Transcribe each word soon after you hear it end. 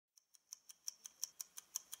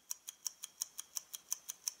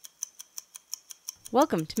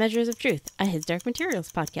Welcome to Measures of Truth, a His Dark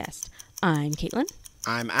Materials podcast. I'm Caitlin.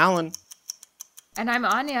 I'm Alan. And I'm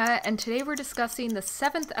Anya, and today we're discussing the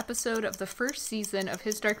 7th episode of the first season of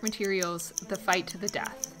His Dark Materials, The Fight to the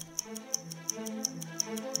Death.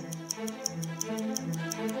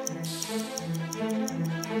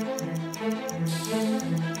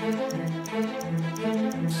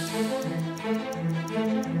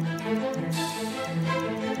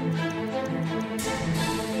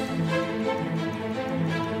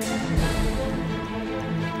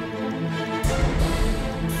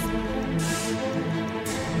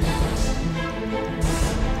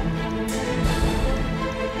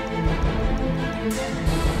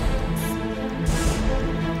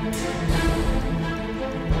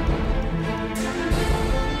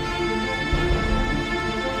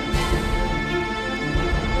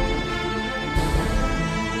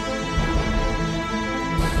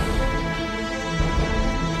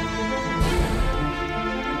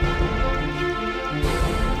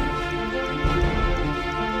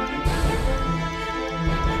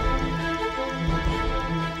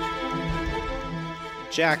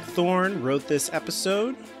 Jack Thorne wrote this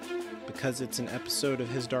episode because it's an episode of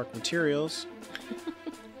His Dark Materials.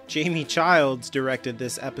 Jamie Childs directed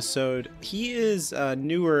this episode. He is a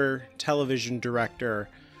newer television director.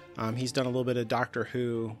 He's done a little bit of Doctor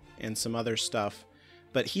Who and some other stuff.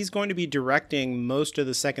 But he's going to be directing most of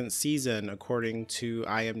the second season, according to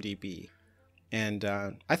IMDb. And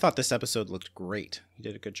I thought this episode looked great. He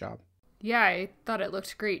did a good job. Yeah, I thought it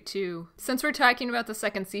looked great too. Since we're talking about the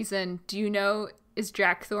second season, do you know, is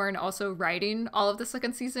Jack Thorne also writing all of the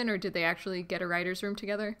second season, or did they actually get a writer's room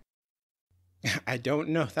together? I don't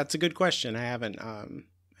know. That's a good question. I haven't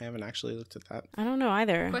actually looked at that. I don't know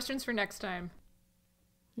either. Questions for next time.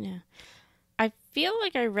 Yeah. I feel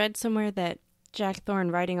like I read somewhere that Jack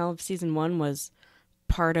Thorne writing all of season 1 was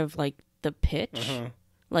part of, like, the pitch. Uh-huh.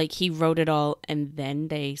 Like, he wrote it all, and then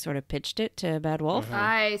they sort of pitched it to Bad Wolf. Uh-huh.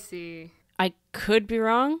 I see. I could be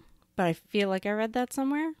wrong, but I feel like I read that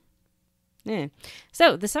somewhere. Yeah.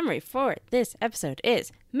 So, the summary for this episode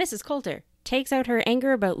is Mrs. Coulter takes out her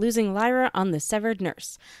anger about losing Lyra on the severed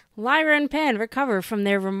nurse. Lyra and Pan recover from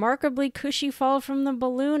their remarkably cushy fall from the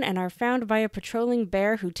balloon and are found by a patrolling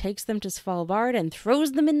bear who takes them to Svalbard and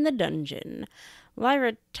throws them in the dungeon.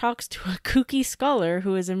 Lyra talks to a kooky scholar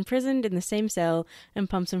who is imprisoned in the same cell and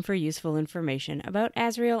pumps him for useful information about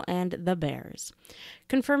Azrael and the bears,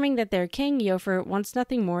 confirming that their king, Yofer, wants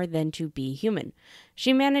nothing more than to be human.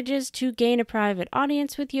 She manages to gain a private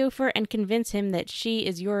audience with Yofer and convince him that she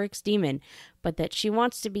is Yorick's demon, but that she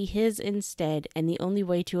wants to be his instead, and the only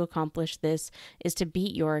way to accomplish this is to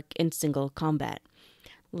beat Yorick in single combat.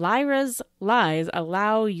 Lyra's lies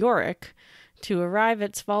allow Yorick to arrive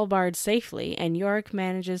at Svalbard safely, and Yorick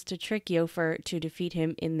manages to trick Yofer to defeat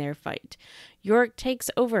him in their fight. Yorick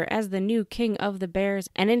takes over as the new king of the bears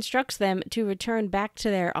and instructs them to return back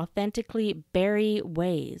to their authentically berry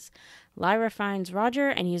ways. Lyra finds Roger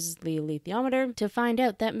and uses the alethiometer to find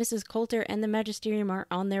out that Mrs. Coulter and the Magisterium are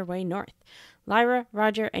on their way north. Lyra,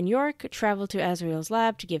 Roger, and Yorick travel to Azrael's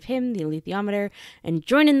lab to give him the alethiometer and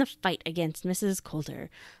join in the fight against Mrs.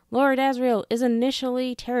 Coulter. Lord Azrael is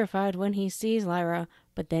initially terrified when he sees Lyra,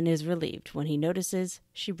 but then is relieved when he notices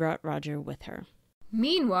she brought Roger with her.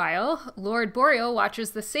 Meanwhile, Lord Boreal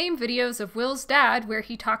watches the same videos of Will's dad where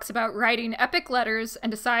he talks about writing epic letters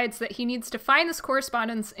and decides that he needs to find this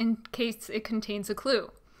correspondence in case it contains a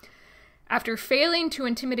clue. After failing to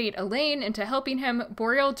intimidate Elaine into helping him,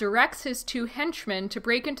 Boreal directs his 2 henchmen to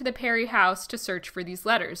break into the Perry house to search for these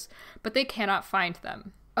letters, but they cannot find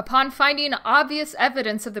them. Upon finding obvious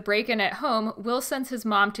evidence of the break-in at home, Will sends his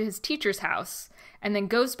mom to his teacher's house, and then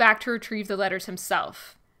goes back to retrieve the letters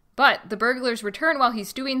himself. But the burglars return while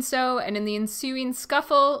he's doing so, and in the ensuing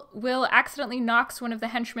scuffle, Will accidentally knocks one of the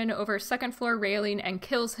henchmen over a second-floor railing and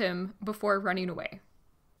kills him before running away.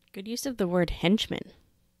 Good use of the word henchman.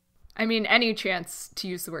 I mean, any chance to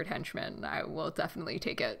use the word henchman, I will definitely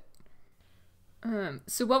take it.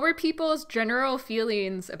 So what were people's general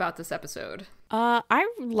feelings about this episode? I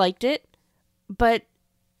liked it, but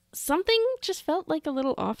something just felt like a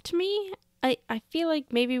little off to me. I feel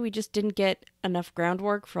like maybe we just didn't get enough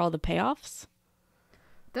groundwork for all the payoffs.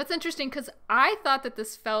 That's interesting, because I thought that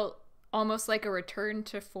this felt almost like a return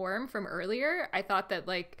to form from earlier. I thought that,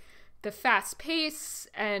 like, the fast pace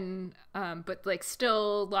and but like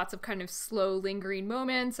still lots of kind of slow lingering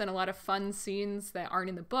moments and a lot of fun scenes that aren't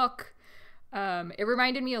in the book. It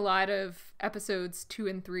reminded me a lot of episodes 2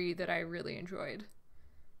 and 3 that I really enjoyed.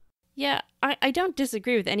 Yeah, I don't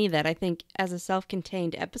disagree with any of that. I think as a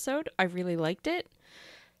self-contained episode, I really liked it.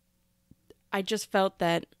 I just felt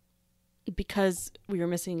that because we were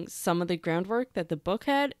missing some of the groundwork that the book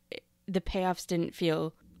had, the payoffs didn't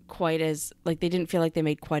feel quite as, like, they didn't feel like they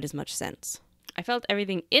made quite as much sense. I felt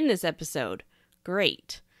everything in this episode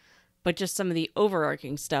great, but just some of the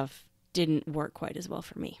overarching stuff didn't work quite as well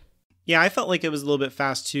for me. Yeah, I felt like it was a little bit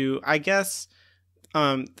fast too. I guess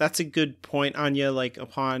that's a good point, Anya. Like,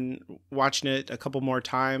 upon watching it a couple more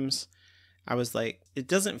times, I was like, it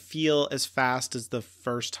doesn't feel as fast as the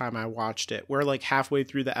first time I watched it. We're like halfway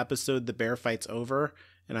through the episode, the bear fight's over,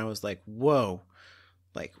 and I was like, whoa,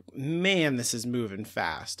 like, man, this is moving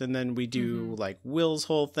fast. And then we do like Will's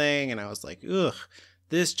whole thing, and I was like, ugh,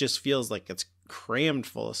 this just feels like it's crammed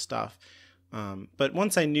full of stuff. But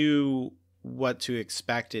once I knew what to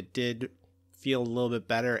expect, it did feel a little bit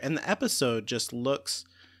better. And the episode just looks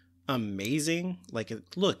amazing. Like,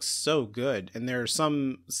 it looks so good. And there are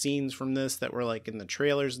some scenes from this that were like in the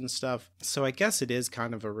trailers and stuff. So I guess it is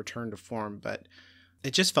kind of a return to form, but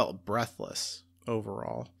it just felt breathless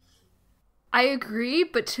overall. I agree,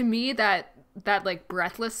 but to me that like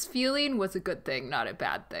breathless feeling was a good thing, not a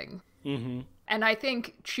bad thing. Mm-hmm. And I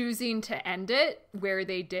think choosing to end it where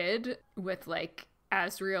they did with like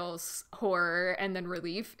Asriel's horror and then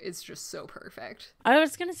relief is just so perfect. I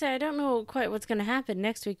was going to say, I don't know quite what's going to happen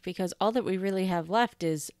next week, because all that we really have left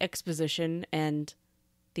is exposition and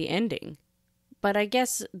the ending. But I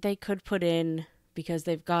guess they could put in, because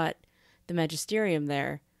they've got the Magisterium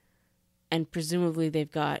there, and presumably they've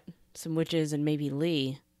got some witches and maybe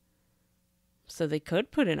Lee. So they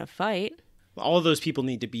could put in a fight. All of those people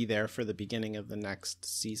need to be there for the beginning of the next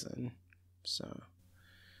season. So,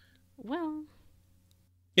 well,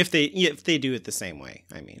 if they do it the same way,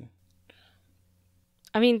 I mean,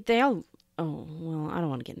 they all. Oh well, I don't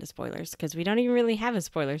want to get into spoilers, because we don't even really have a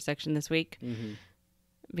spoiler section this week,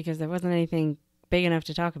 because there wasn't anything big enough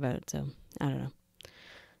to talk about. So I don't know.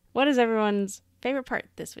 What is everyone's favorite part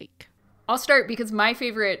this week? I'll start, because my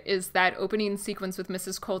favorite is that opening sequence with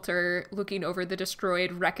Mrs. Coulter looking over the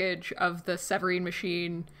destroyed wreckage of the Severine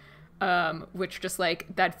machine, which just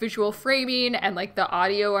like that visual framing and like the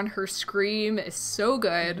audio on her scream is so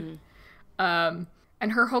good. And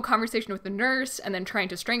her whole conversation with the nurse, and then trying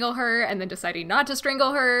to strangle her and then deciding not to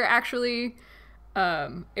strangle her, actually.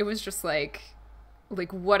 It was just like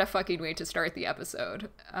what a fucking way to start the episode.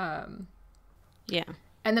 Yeah.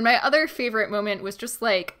 And then my other favorite moment was just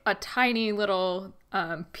like a tiny little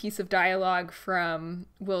piece of dialogue from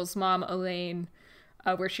Will's mom, Elaine,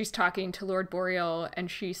 where she's talking to Lord Boreal,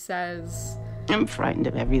 and she says, I'm frightened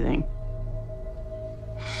of everything.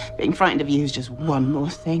 Being frightened of you is just one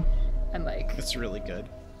more thing. And like, it's really good.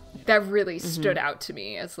 That really stood out to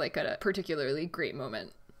me as like a particularly great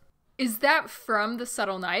moment. Is that from The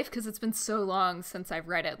Subtle Knife? Because it's been so long since I've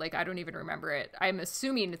read it. Like, I don't even remember it. I'm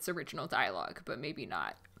assuming it's original dialogue, but maybe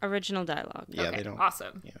not. Original dialogue. Yeah, okay, they don't.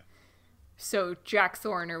 Awesome. Yeah. So Jack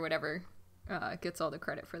Thorne or whatever gets all the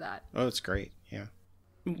credit for that. Oh, it's great. Yeah.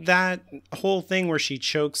 That whole thing where she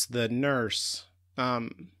chokes the nurse.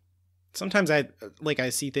 Sometimes I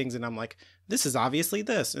see things and I'm like, this is obviously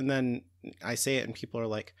this. And then I say it and people are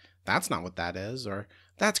like, that's not what that is. Or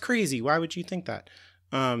that's crazy. Why would you think that?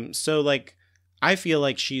 So like, I feel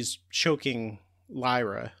like she's choking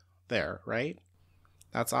Lyra there, right?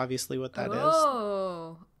 That's obviously what that is.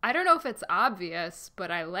 Oh, I don't know if it's obvious,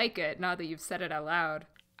 but I like it now that you've said it out loud.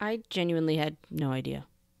 I genuinely had no idea.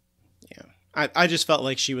 Yeah. I just felt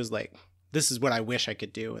like she was like, this is what I wish I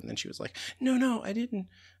could do. And then she was like, no, I didn't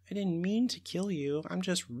mean to kill you. I'm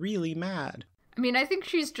just really mad. I mean, I think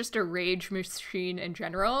she's just a rage machine in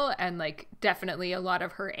general. And like, definitely a lot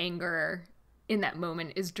of her anger in that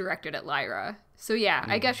moment is directed at Lyra. So yeah,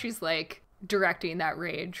 I guess she's like directing that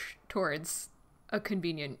rage towards a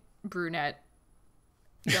convenient brunette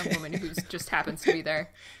young woman who just happens to be there.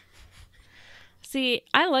 See,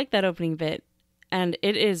 I like that opening bit, and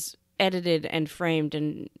it is edited and framed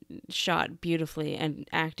and shot beautifully and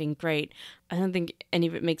acting great. I don't think any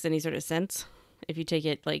of it makes any sort of sense if you take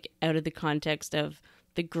it like out of the context of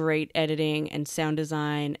the great editing and sound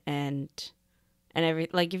design and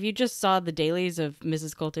like, if you just saw the dailies of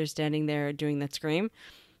Mrs. Coulter standing there doing that scream,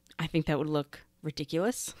 I think that would look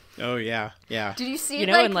ridiculous. Oh yeah. Did you see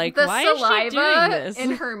the why saliva is she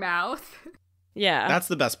doing in her mouth? Yeah, that's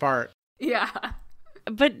the best part. Yeah,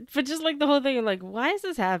 but just like the whole thing, like, why is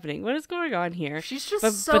this happening? What is going on here? She's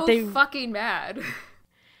just so fucking mad.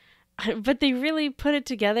 But they really put it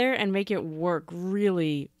together and make it work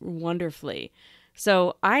really wonderfully.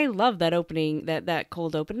 So I love that opening, that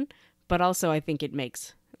cold open. But also, I think it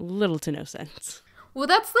makes little to no sense. Well,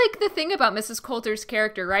 that's like the thing about Mrs. Coulter's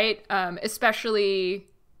character, right? Especially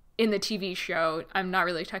in the TV show. I'm not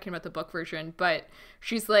really talking about the book version, but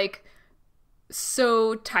she's like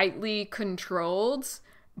so tightly controlled,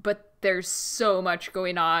 but there's so much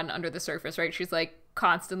going on under the surface, right? She's like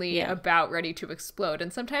constantly about ready to explode.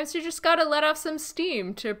 And sometimes you just gotta let off some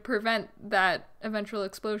steam to prevent that eventual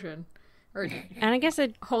explosion. Or and I guess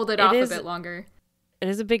hold it off a bit longer. It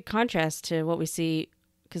is a big contrast to what we see,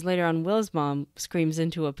 because later on Will's mom screams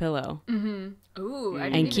into a pillow. Mm-hmm. Ooh, I didn't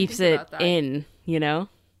and even keeps think it about that. in, you know?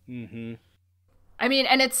 Mm-hmm. I mean,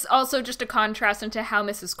 and it's also just a contrast into how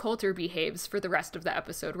Mrs. Coulter behaves for the rest of the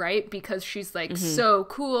episode, right? Because she's like so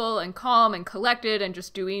cool and calm and collected and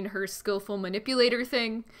just doing her skillful manipulator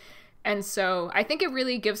thing. And so I think it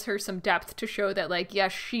really gives her some depth to show that, like,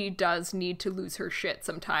 yes, she does need to lose her shit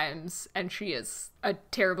sometimes. And she is a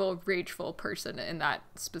terrible, rageful person in that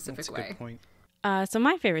specific way. That's a good point. So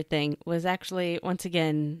my favorite thing was actually, once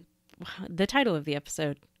again, the title of the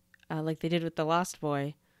episode, like they did with The Lost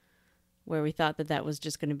Boy, where we thought that that was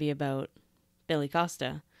just going to be about Billy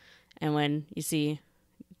Costa. And when you see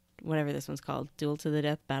whatever this one's called, Duel to the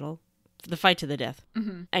Death, Battle, the Fight to the Death,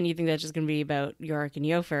 and you think that's just going to be about Yorick and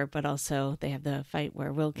Yofer, but also they have the fight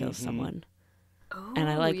where Will kills someone. Oh, and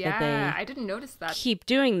I like that they I didn't notice that. keep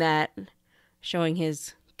doing that, showing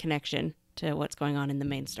his connection to what's going on in the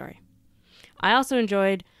main story. I also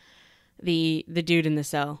enjoyed the dude in the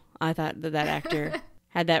cell. I thought that actor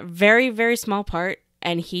had that very, very small part,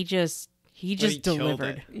 and he just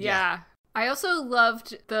delivered. Yeah. I also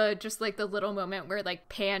loved the little moment where like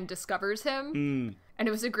Pan discovers him. And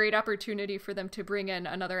it was a great opportunity for them to bring in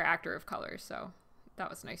another actor of color. So that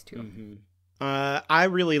was nice too. I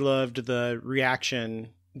really loved the reaction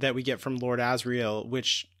that we get from Lord Asriel,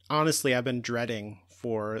 which honestly I've been dreading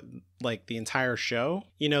for like the entire show.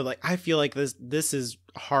 You know, like I feel like this is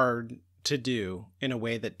hard to do in a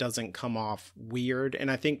way that doesn't come off weird. And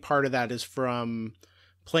I think part of that is from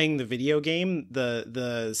playing the video game.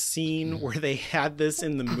 The scene where they had this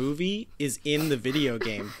in the movie is in the video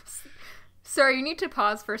game. Sorry, you need to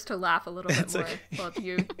pause first to laugh a little bit more. Okay. Both of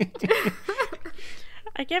you.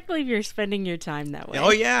 I can't believe you're spending your time that way.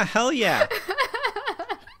 Oh yeah, hell yeah.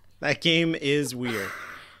 That game is weird.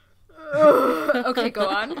 Okay, go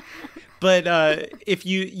on. But if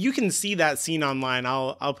you can see that scene online,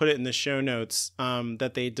 I'll put it in the show notes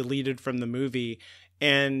that they deleted from the movie,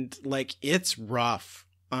 and like it's rough.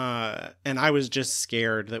 And I was just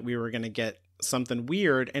scared that we were gonna get something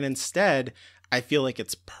weird, and instead I feel like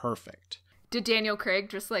it's perfect. Did Daniel Craig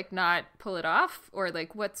just like not pull it off, or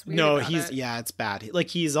like what's weird? No, about it? yeah, it's bad. Like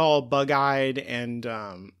he's all bug-eyed and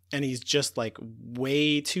he's just like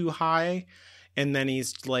way too high, and then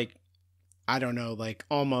he's like, I don't know, like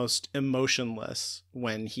almost emotionless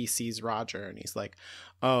when he sees Roger, and he's like,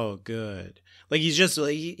 "Oh, good." Like he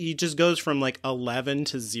just goes from like 11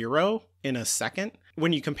 to 0 in a second.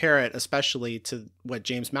 When you compare it, especially to what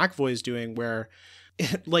James McAvoy is doing, where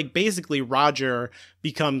like basically Roger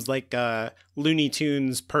becomes like a Looney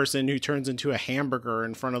Tunes person who turns into a hamburger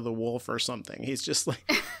in front of the wolf or something. He's just like,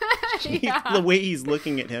 the way he's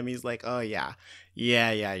looking at him, he's like, oh yeah,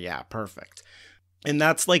 perfect. And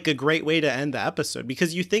that's like a great way to end the episode,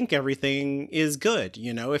 because you think everything is good,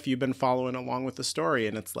 you know, if you've been following along with the story,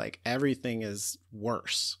 and it's like everything is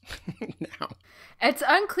worse now. It's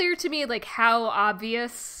unclear to me like how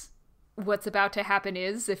obvious what's about to happen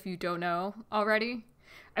is if you don't know already.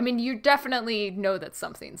 I mean, you definitely know that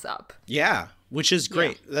something's up. Yeah, which is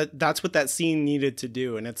great. Yeah. That's what that scene needed to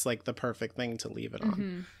do, and it's like the perfect thing to leave it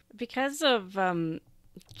on. Because of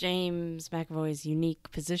James McAvoy's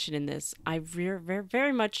unique position in this, I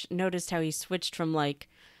very much noticed how he switched from like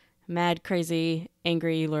mad, crazy,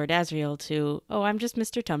 angry Lord Asriel to, oh, I'm just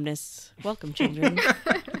Mr. Tumnus. Welcome, children.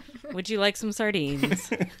 Would you like some sardines?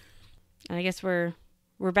 And I guess we're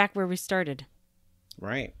back where we started.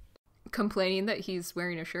 Right. Complaining that he's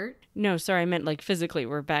wearing a shirt? No, sorry, I meant like physically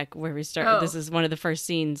we're back where we started. This is one of the first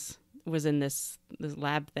scenes was in this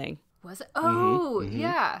lab thing. Was it? Oh,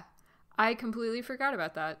 yeah. I completely forgot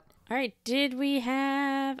about that. All right, did we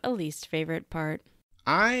have a least favorite part?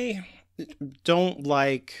 I don't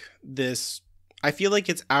like this. I feel like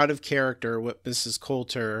it's out of character what Mrs.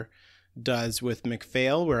 Coulter does with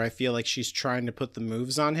MacPhail, where I feel like she's trying to put the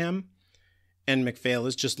moves on him, and MacPhail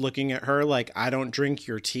is just looking at her like, I don't drink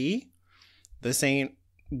your tea. This ain't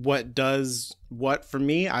what does what for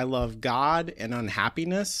me. I love God and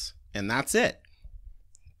unhappiness, and that's it.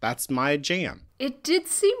 That's my jam. It did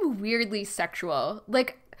seem weirdly sexual.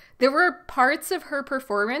 Like, there were parts of her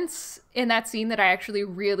performance in that scene that I actually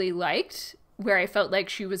really liked, where I felt like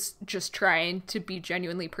she was just trying to be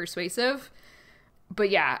genuinely persuasive. But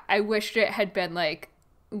yeah, I wished it had been like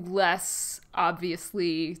less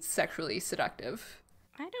obviously sexually seductive.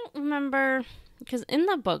 I don't remember, because in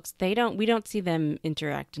the books we don't see them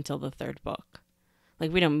interact until the third book.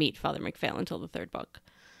 Like, we don't meet Father McPhail until the third book.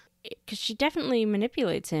 Because she definitely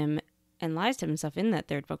manipulates him and lies to him and stuff in that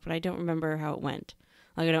third book, but I don't remember how it went.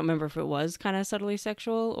 Like, I don't remember if it was kind of subtly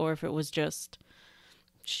sexual or if it was just,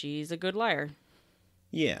 she's a good liar.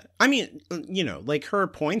 Yeah. I mean, you know, like, her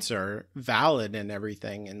points are valid and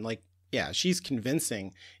everything. And, like, yeah, she's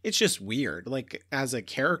convincing. It's just weird, like, as a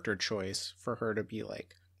character choice for her to be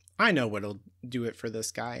like, I know what'll do it for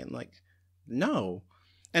this guy. And, like, no.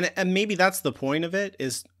 And maybe that's the point of it,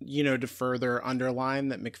 is, you know, to further underline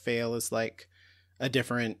that McPhail is, like, a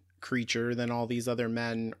different creature than all these other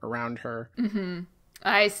men around her. Mm-hmm.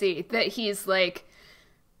 I see. That he's, like,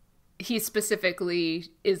 he specifically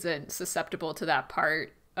isn't susceptible to that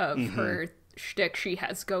part of her shtick she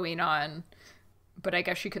has going on. But I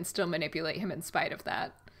guess she can still manipulate him in spite of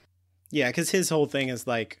that. Yeah, because his whole thing is,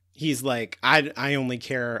 like, he's like, I only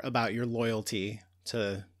care about your loyalty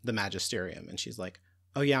to the magisterium. And she's like,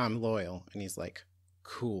 oh, yeah, I'm loyal. And he's like,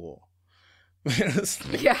 cool.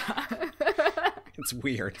 Like, yeah. it's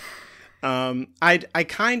weird. I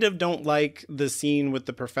kind of don't like the scene with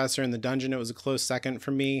the professor in the dungeon. It was a close second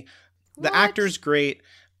for me. The actor's great,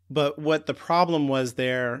 but what the problem was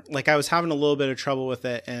there, like, I was having a little bit of trouble with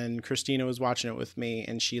it, and Christina was watching it with me,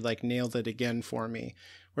 and she, like, nailed it again for me,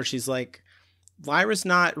 where she's like, Lyra's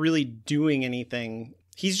not really doing anything.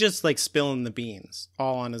 He's just, like, spilling the beans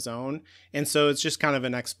all on his own. And so it's just kind of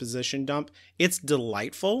an exposition dump. It's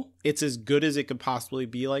delightful. It's as good as it could possibly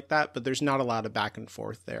be like that, but there's not a lot of back and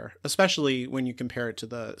forth there, especially when you compare it to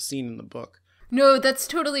the scene in the book. No, that's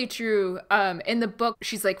totally true. In the book,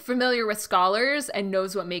 she's, like, familiar with scholars and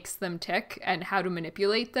knows what makes them tick and how to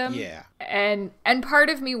manipulate them. Yeah. And part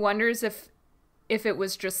of me wonders if it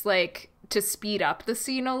was just, like, to speed up the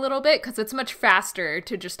scene a little bit, because it's much faster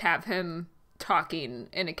to just have him talking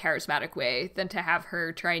in a charismatic way than to have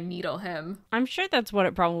her try and needle him. I'm sure that's what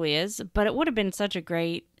it probably is, but it would have been such a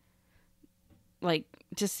great, like,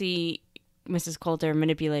 to see Mrs. Coulter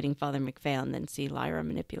manipulating Father McPhail and then see Lyra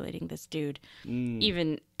manipulating this dude.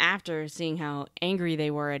 Even after seeing how angry they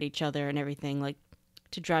were at each other and everything, like,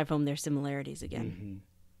 to drive home their similarities again.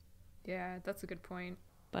 Yeah, that's a good point.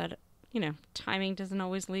 But, you know, timing doesn't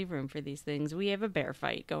always leave room for these things. We have a bear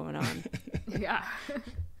fight going on. Yeah.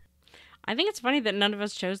 I think it's funny that none of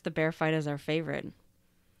us chose the bear fight as our favorite.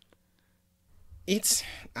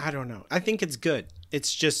 I don't know. I think it's good.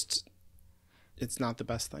 It's just, it's not the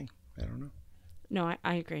best thing. I don't know. No,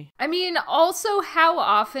 I agree. I mean, also, how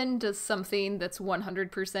often does something that's 100%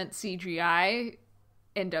 CGI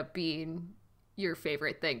end up being your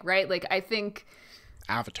favorite thing, right? Like, I think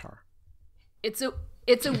Avatar. It's a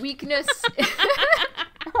weakness.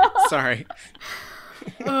 Sorry.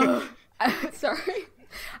 Sorry.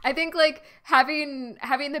 I think, like, having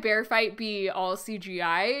the bear fight be all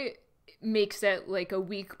CGI makes it, like, a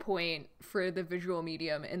weak point for the visual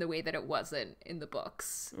medium in the way that it wasn't in the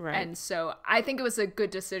books. Right. And so I think it was a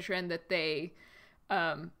good decision that they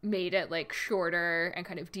made it, like, shorter and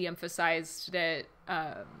kind of de-emphasized it,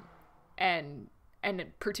 and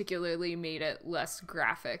it particularly made it less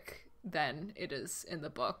graphic than it is in the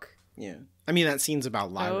book. Yeah. I mean, that scene's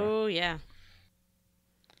about Lyra. Oh, yeah.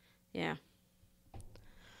 Yeah.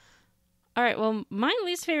 All right, well, my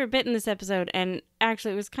least favorite bit in this episode, and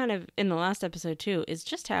actually it was kind of in the last episode too, is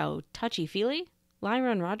just how touchy-feely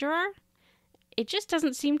Lyra and Roger are. It just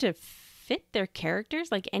doesn't seem to fit their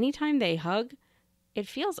characters. Like, anytime they hug, it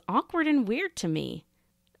feels awkward and weird to me.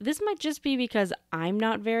 This might just be because I'm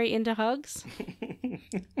not very into hugs.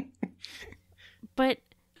 But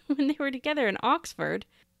when they were together in Oxford,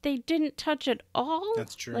 they didn't touch at all.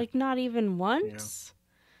 That's true. Like, not even once.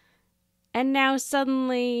 Yeah. And now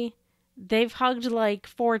suddenly they've hugged like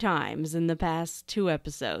 4 times in the past 2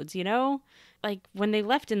 episodes, you know? Like, when they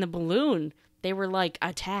left in the balloon, they were, like,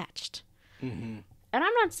 attached. Mm-hmm. And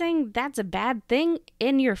I'm not saying that's a bad thing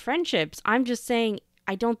in your friendships. I'm just saying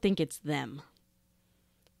I don't think it's them.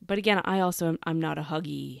 But again, I'm not a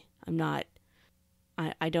huggy.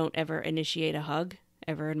 I don't ever initiate a hug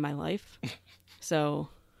ever in my life. So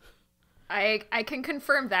I can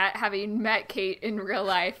confirm that, having met Kate in real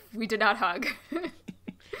life, we did not hug.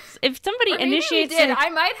 If somebody initiates,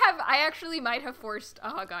 I actually might have forced a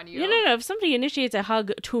hug on you. No. If somebody initiates a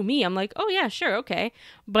hug to me, I'm like, oh yeah, sure, okay.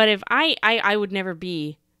 But if I would never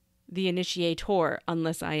be the initiator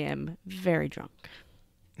unless I am very drunk.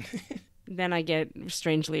 Then I get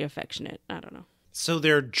strangely affectionate. I don't know. So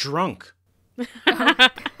they're drunk.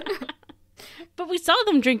 But we saw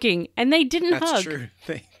them drinking, and they didn't hug. That's true.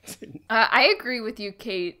 They didn't. I agree with you,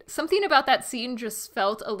 Kate. Something about that scene just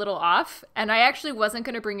felt a little off, and I actually wasn't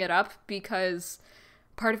going to bring it up because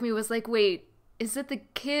part of me was like, wait, is it the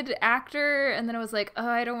kid actor? And then I was like, oh,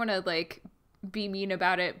 I don't want to, like, be mean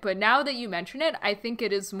about it, but now that you mention it, I think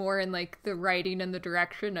it is more in like the writing and the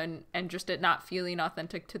direction and just it not feeling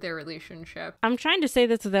authentic to their relationship. I'm trying to say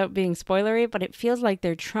this without being spoilery, but it feels like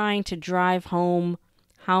they're trying to drive home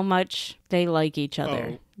how much they like each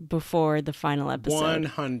other before the final episode.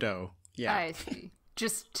 100. Yeah. I see.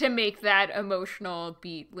 Just to make that emotional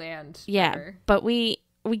beat land. Yeah, better. but we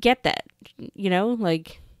get that, you know,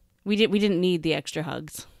 like we didn't need the extra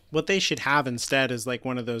hugs. What they should have instead is like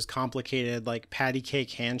one of those complicated like patty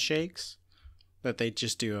cake handshakes that they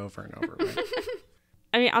just do over and over. Right?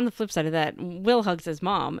 I mean, on the flip side of that, Will hugs his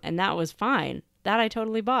mom, and that was fine. That I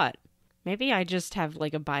totally bought. Maybe I just have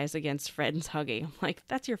like a bias against friends hugging. I'm like,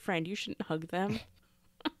 that's your friend. You shouldn't hug them.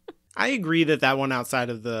 I agree that one outside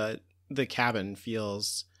of the cabin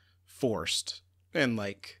feels forced and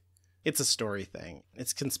like it's a story thing.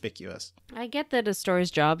 It's conspicuous. I get that a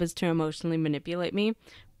story's job is to emotionally manipulate me,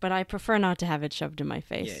 but I prefer not to have it shoved in my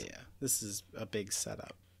face. Yeah. This is a big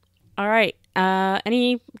setup. All right.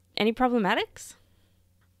 Any problematics?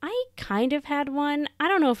 I kind of had one. I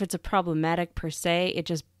don't know if it's a problematic per se. It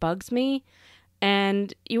just bugs me.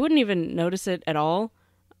 And you wouldn't even notice it at all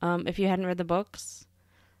if you hadn't read the books.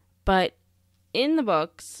 But in the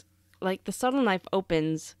books, like the subtle knife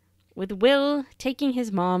opens with Will taking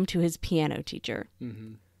his mom to his piano teacher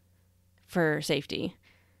for safety,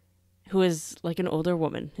 who is like an older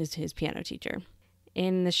woman, his piano teacher.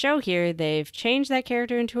 In the show here, they've changed that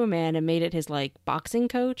character into a man and made it his like boxing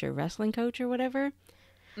coach or wrestling coach or whatever.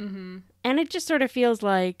 Mm-hmm. And it just sort of feels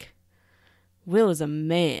like Will is a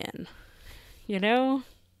man, you know?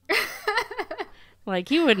 Like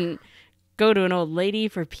he wouldn't go to an old lady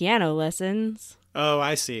for piano lessons. Oh,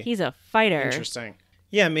 I see. He's a fighter. Interesting.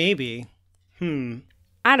 Yeah, maybe.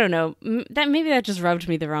 I don't know. Maybe that just rubbed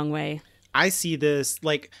me the wrong way. I see this,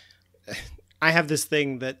 like, I have this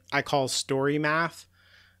thing that I call story math,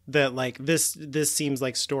 that, like, this seems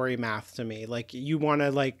like story math to me. Like, you want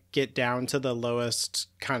to, like, get down to the lowest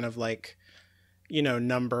kind of, like, you know,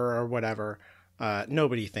 number or whatever.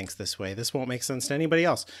 Nobody thinks this way. This won't make sense to anybody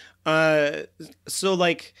else. So,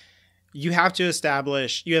 like, you have to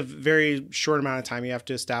establish, you have very short amount of time. You have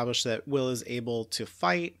to establish that Will is able to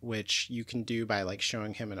fight, which you can do by like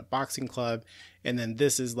showing him in a boxing club. And then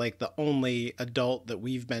this is like the only adult that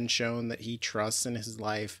we've been shown that he trusts in his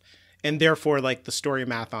life. And therefore like the story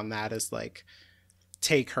math on that is like,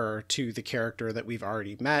 take her to the character that we've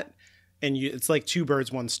already met. And it's like two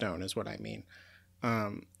birds, one stone is what I mean.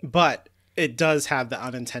 But it does have the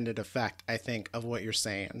unintended effect, I think, of what you're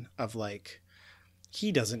saying of like, he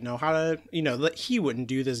doesn't know how to, you know, he wouldn't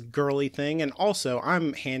do this girly thing. And also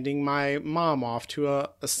I'm handing my mom off to a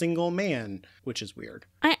single man, which is weird.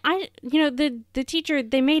 You know, the teacher,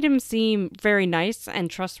 they made him seem very nice and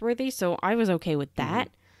trustworthy. So I was okay with that.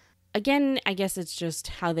 Mm-hmm. Again, I guess it's just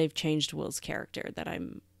how they've changed Will's character that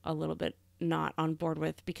I'm a little bit not on board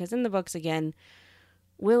with, because in the books, again,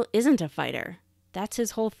 Will isn't a fighter. That's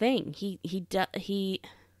his whole thing.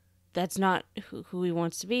 That's not who he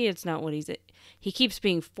wants to be. It's not what he keeps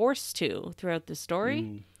being forced to throughout the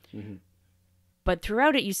story. Mm-hmm. But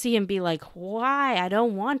throughout it, you see him be like, why? I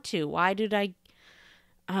don't want to. Why did I?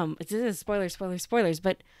 This is spoilers,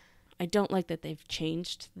 but I don't like that they've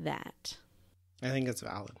changed that. I think it's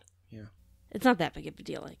valid. Yeah. It's not that big of a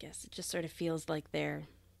deal, I guess. It just sort of feels like they're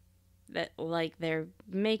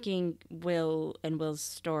making Will and Will's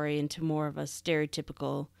story into more of a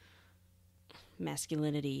stereotypical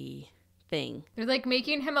masculinity thing. They're like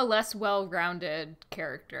making him a less well-rounded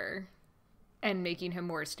character and making him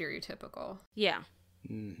more stereotypical. Yeah.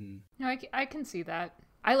 Mm-hmm. No, I can see that.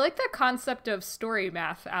 I like that concept of story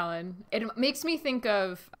math, Alan. It makes me think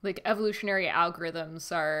of like evolutionary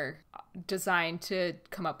algorithms are designed to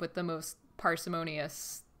come up with the most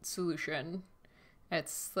parsimonious solution.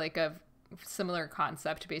 It's like a similar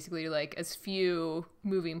concept, basically like as few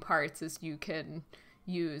moving parts as you can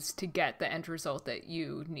use to get the end result that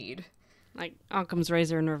you need. Like Occam's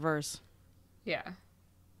razor in reverse. Yeah.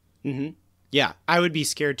 Mm-hmm. Yeah, I would be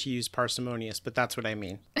scared to use parsimonious, but that's what I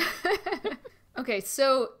mean. Okay,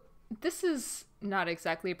 so this is not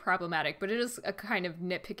exactly problematic, but it is a kind of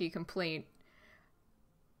nitpicky complaint.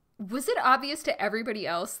 Was it obvious to everybody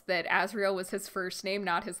else that Azriel was his first name,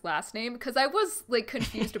 not his last name? Because I was like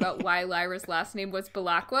confused about why Lyra's last name was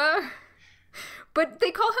Belacqua. But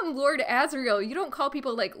they call him Lord Azriel. You don't call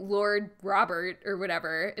people like Lord Robert or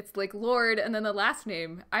whatever. It's like Lord and then the last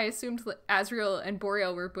name. I assumed Azriel and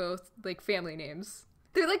Boreal were both like family names.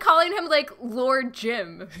 They're like calling him like Lord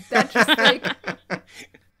Jim. That just like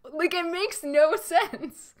it makes no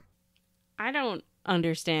sense. I don't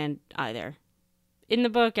understand either. In the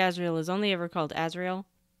book, Azriel is only ever called Azriel.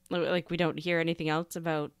 Like we don't hear anything else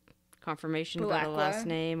about confirmation about a last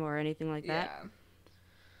name or anything like that.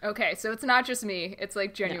 Yeah. Okay, so it's not just me. It's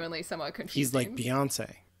like genuinely somewhat confusing. He's like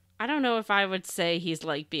Beyonce. I don't know if I would say he's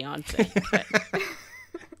like Beyonce. But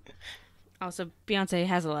also, Beyonce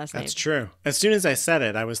has a last name. That's true. As soon as I said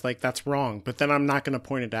it, I was like, that's wrong. But then I'm not going to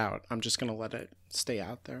point it out. I'm just going to let it stay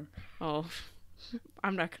out there. Oh,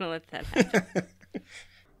 I'm not going to let that happen.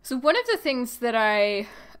 So one of the things that I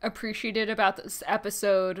appreciated about this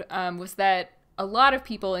episode was that a lot of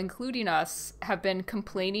people, including us, have been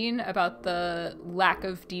complaining about the lack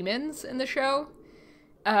of demons in the show.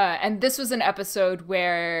 And this was an episode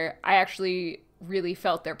where I actually really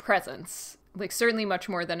felt their presence. Like, certainly much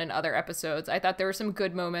more than in other episodes. I thought there were some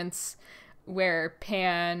good moments where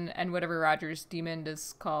Pan and whatever Roger's demon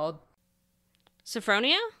is called.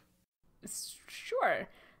 Sophronia? Sure.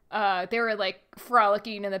 They were, like,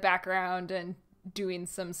 frolicking in the background and doing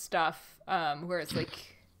some stuff where it's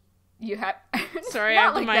like, you have... Sorry, I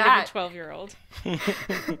have the mind of a 12-year-old.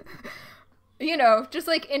 You know, just,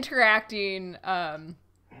 like, interacting...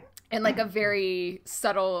 in like a very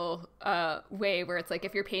subtle way where it's like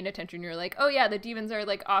if you're paying attention, you're like, oh yeah, the demons are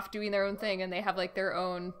like off doing their own thing and they have like their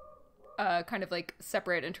own kind of like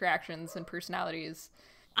separate interactions and personalities.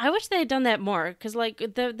 I wish they had done that more because like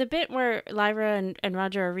the bit where Lyra and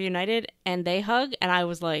Roger are reunited and they hug and I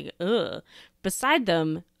was like, ugh. Beside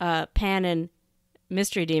them, Pan and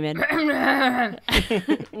Mystery Demon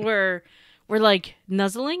were like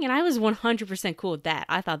nuzzling, and I was 100% cool with that.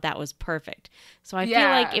 I thought that was perfect. So I feel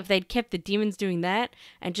like if they'd kept the demons doing that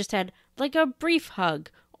and just had like a brief hug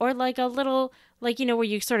or like a little, like, you know, where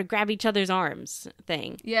you sort of grab each other's arms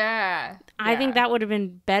thing. Yeah. I think that would have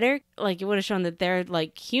been better. Like, it would have shown that they're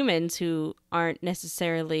like humans who aren't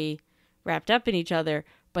necessarily wrapped up in each other,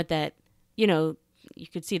 but that, you know, you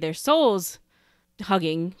could see their souls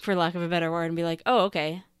hugging, for lack of a better word, and be like, oh,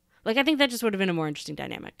 okay. Like, I think that just would have been a more interesting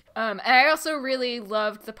dynamic. And I also really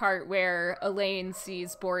loved the part where Elaine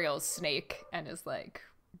sees Boreal's snake and is like,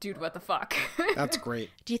 dude, what the fuck? That's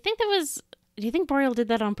great. Do you think Boreal did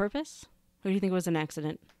that on purpose? Or do you think it was an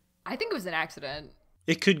accident? I think it was an accident.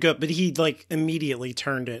 It could go, but he like immediately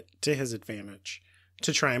turned it to his advantage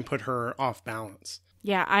to try and put her off balance.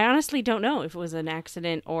 Yeah, I honestly don't know if it was an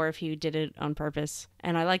accident or if he did it on purpose.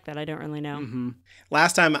 And I like that. I don't really know. Mm-hmm.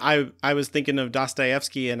 Last time I was thinking of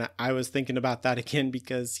Dostoevsky, and I was thinking about that again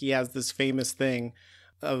because he has this famous thing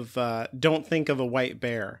of don't think of a white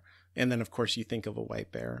bear. And then, of course, you think of a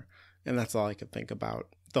white bear. And that's all I could think about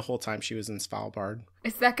the whole time she was in Svalbard.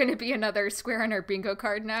 Is that going to be another square on our bingo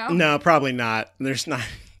card now? No, probably not. There's not.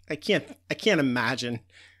 I can't imagine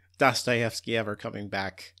Dostoevsky ever coming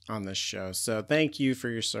back on this show. So thank you for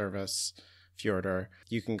your service, Fyodor.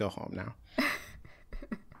 You can go home now.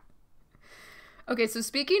 Okay, so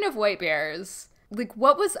speaking of white bears, like,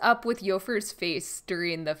 what was up with Yofer's face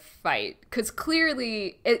during the fight? Because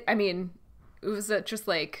clearly, it was just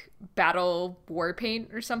like battle war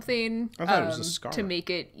paint or something. I thought it was a scar. To make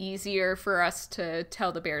it easier for us to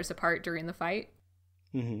tell the bears apart during the fight.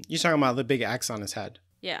 Mm-hmm. You're talking about the big X on his head.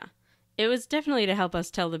 Yeah. It was definitely to help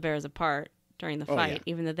us tell the bears apart during the fight, yeah.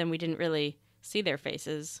 even though then we didn't really see their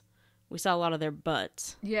faces. We saw a lot of their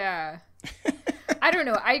butts. Yeah. I don't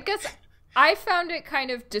know. I guess I found it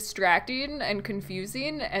kind of distracting and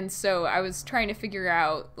confusing, and so I was trying to figure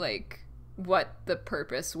out, like, what the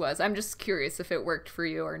purpose was. I'm just curious if it worked for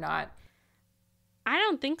you or not. I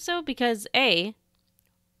don't think so, because A,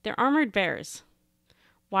 they're armored bears.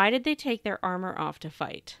 Why did they take their armor off to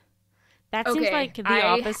fight? That seems like the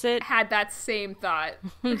opposite. I had that same thought.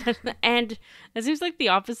 And it seems like the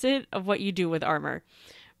opposite of what you do with armor.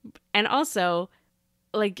 And also,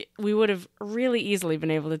 like, we would have really easily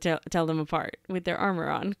been able to tell them apart with their armor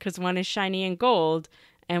on, because one is shiny and gold,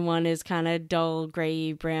 and one is kind of dull,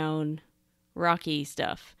 gray, brown, rocky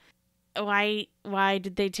stuff. Why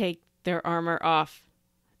did they take their armor off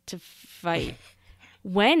to fight?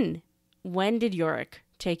 When did Yorick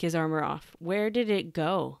take his armor off? Where did it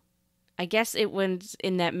go? I guess it was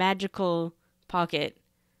in that magical pocket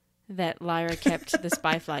that Lyra kept the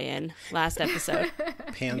spyfly in last episode.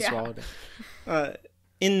 Pan swallowed it.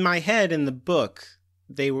 In my head, in the book,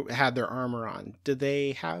 they had their armor on. Did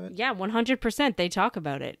they have it? Yeah, 100%. They talk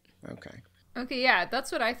about it. Okay, yeah,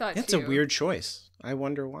 that's what I thought, That's too. a weird choice. I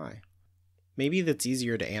wonder why. Maybe that's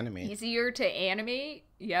easier to animate. Easier to animate?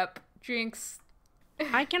 Yep. Jinx.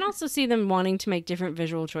 I can also see them wanting to make different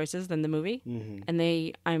visual choices than the movie. Mm-hmm.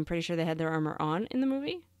 And I'm pretty sure they had their armor on in the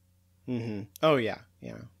movie. Mm-hmm. Oh, yeah.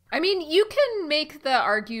 I mean, you can make the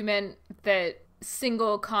argument that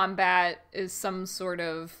single combat is some sort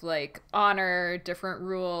of, like, honor, different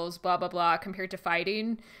rules, blah, blah, blah, compared to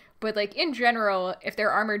fighting. But, like, in general, if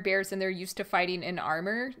they're armored bears and they're used to fighting in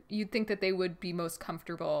armor, you'd think that they would be most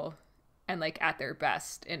comfortable and, like, at their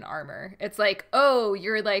best in armor. It's like, oh,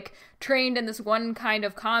 you're, like, trained in this one kind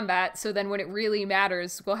of combat, so then when it really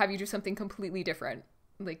matters, we'll have you do something completely different.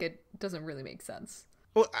 Like, it doesn't really make sense.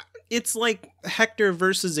 Well, it's like Hector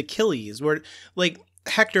versus Achilles, where, like,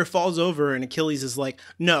 Hector falls over and Achilles is like,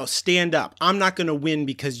 no, stand up. I'm not going to win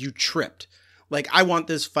because you tripped. Like, I want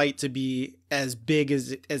this fight to be as big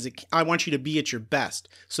as it, I want you to be at your best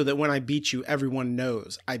so that when I beat you, everyone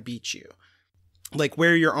knows I beat you. Like,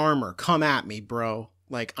 wear your armor. Come at me, bro.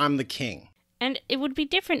 Like, I'm the king. And it would be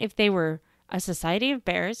different if they were a society of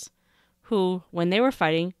bears who, when they were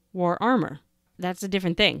fighting, wore armor. That's a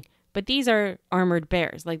different thing. But these are armored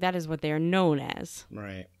bears. Like, that is what they are known as.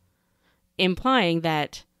 Right. Implying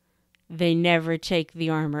that they never take the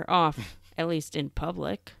armor off, at least in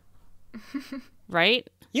public. Right?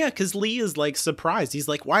 Yeah, because Lee is, like, surprised. He's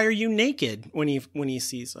like, why are you naked when he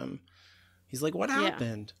sees him? He's like, what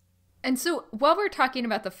happened? And so while we're talking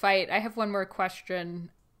about the fight, I have one more question.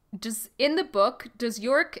 In the book, does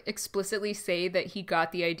Yorick explicitly say that he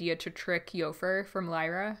got the idea to trick Yofer from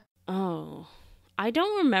Lyra? Oh, I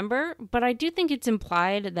don't remember, but I do think it's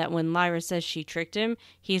implied that when Lyra says she tricked him,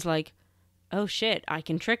 he's like, oh shit, I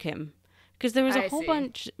can trick him. Because there was a whole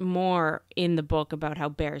bunch more in the book about how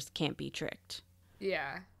bears can't be tricked.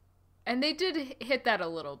 Yeah. And they did hit that a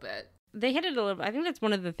little bit. They hit it a little bit. I think that's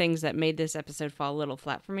one of the things that made this episode fall a little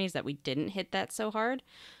flat for me, is that we didn't hit that so hard.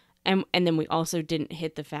 And then we also didn't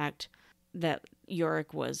hit the fact that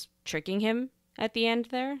Yorick was tricking him at the end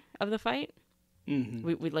there of the fight. Mm-hmm.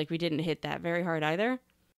 We didn't hit that very hard either.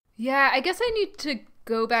 Yeah, I guess I need to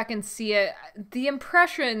go back and see it. The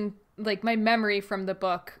impression, like, my memory from the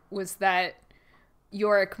book was that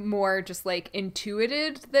Yorick more just, like,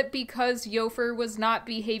 intuited that because Yofer was not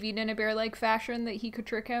behaving in a bear-like fashion that he could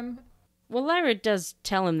trick him. Well, Lyra does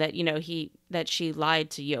tell him that, that she lied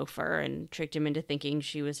to Yofer and tricked him into thinking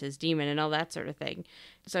she was his demon and all that sort of thing.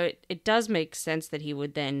 So it does make sense that he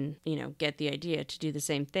would then, get the idea to do the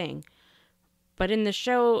same thing. But in the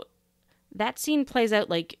show, that scene plays out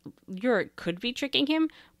like Yorick could be tricking him,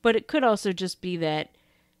 but it could also just be that,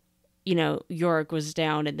 Yorick was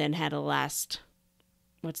down and then had a last,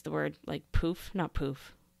 what's the word? Like poof? Not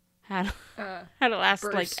poof. Had a last,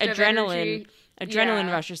 like, adrenaline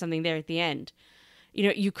rush or something there at the end.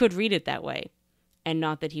 You could read it that way, and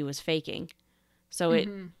not that he was faking. So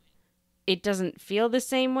it doesn't feel the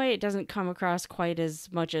same way. It doesn't come across quite as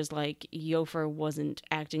much as, like, Yofer wasn't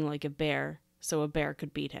acting like a bear, so a bear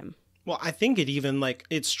could beat him. Well, I think it even, like,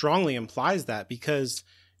 it strongly implies that, because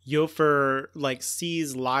Yofer, like,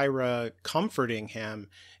 sees Lyra comforting him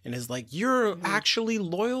and is like, you're actually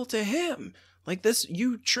loyal to him. Like, this,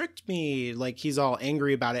 you tricked me. Like, he's all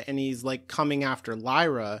angry about it, and he's, like, coming after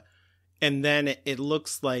Lyra. And then it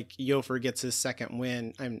looks like Yofer gets his second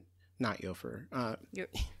win. I'm not Yofer.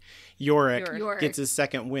 Yorick gets his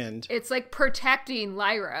second wind. It's like protecting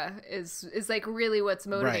Lyra is like really what's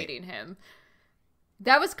motivating him.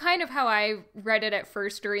 That was kind of how I read it at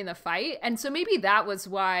first during the fight. And so maybe that was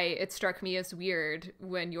why it struck me as weird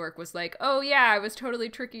when Yorick was like, oh yeah, I was totally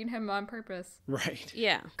tricking him on purpose. Right.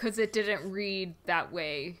 Yeah. Because it didn't read that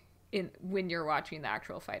way when you're watching the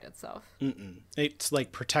actual fight itself. It's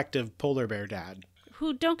like protective polar bear dad.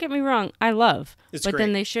 Who, don't get me wrong, I love. It's but great.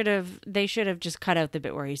 Then they should have just cut out the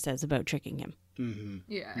bit where he says about tricking him. Mm-hmm.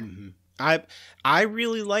 Yeah. Mm-hmm. I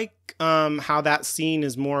really like how that scene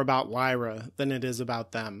is more about Lyra than it is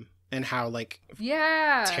about them, and how, like,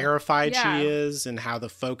 terrified she is, and how the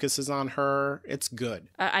focus is on her. It's good.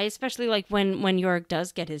 I especially like when Yorick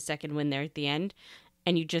does get his second win there at the end,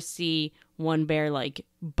 and you just see one bear, like,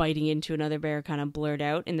 biting into another bear, kind of blurred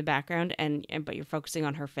out in the background, but you're focusing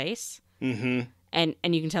on her face. Mm-hmm. And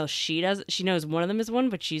you can tell she knows one of them is one,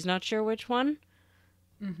 but she's not sure which one.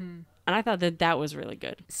 Mm-hmm. And I thought that was really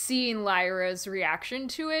good. Seeing Lyra's reaction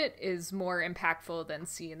to it is more impactful than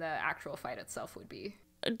seeing the actual fight itself would be.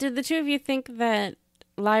 Did the two of you think that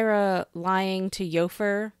Lyra lying to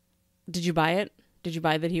Yofer, did you buy it? Did you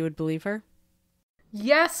buy that he would believe her?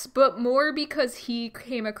 Yes, but more because he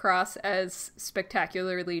came across as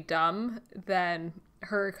spectacularly dumb than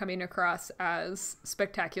her coming across as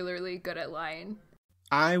spectacularly good at lying.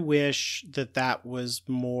 I wish that was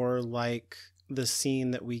more like the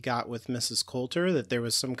scene that we got with Mrs. Coulter, that there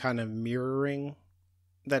was some kind of mirroring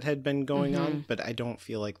that had been going on, but I don't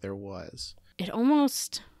feel like there was. It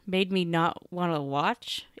almost made me not want to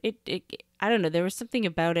watch it. I don't know, there was something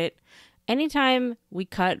about it. Anytime we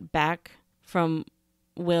cut back from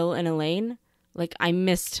Will and Elaine, like, I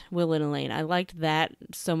missed Will and Elaine. I liked that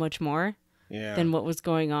so much more than what was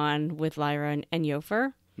going on with Lyra and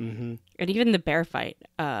Yofer. Mm-hmm. And even the bear fight,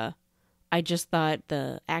 I just thought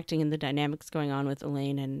the acting and the dynamics going on with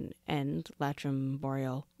Elaine and Latrim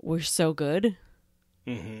Boreal were so good.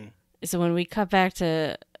 Mm-hmm. So when we cut back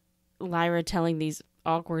to Lyra telling these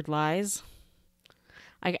awkward lies,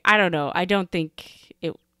 I don't know. I don't think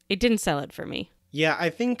it didn't sell it for me. Yeah, I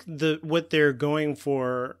think what they're going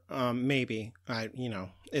for, maybe,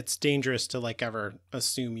 it's dangerous to like ever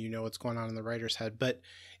assume you know what's going on in the writer's head, but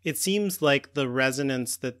it seems like the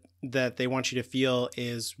resonance that they want you to feel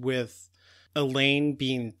is with Elaine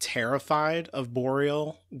being terrified of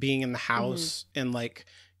Boreal being in the house and like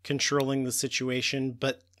controlling the situation,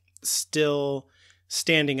 but still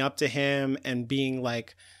standing up to him and being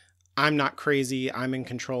like, I'm not crazy. I'm in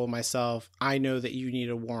control of myself. I know that you need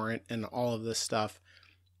a warrant and all of this stuff.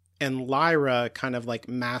 And Lyra kind of like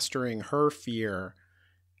mastering her fear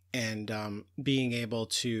and being able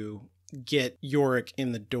to get Yorick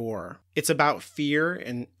in the door. It's about fear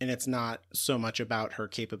and it's not so much about her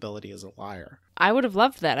capability as a liar. I would have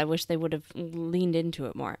loved that. I wish they would have leaned into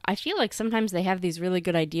it more. I feel like sometimes they have these really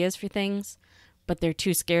good ideas for things, but they're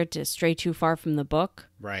too scared to stray too far from the book.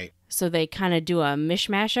 Right. So they kind of do a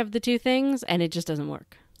mishmash of the two things, and it just doesn't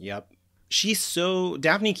work. Yep.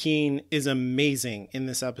 Daphne Keene is amazing in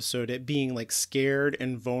this episode at being like scared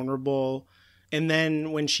and vulnerable. And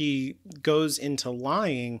then when she goes into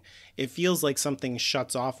lying, it feels like something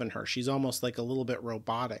shuts off in her. She's almost like a little bit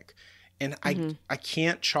robotic. And I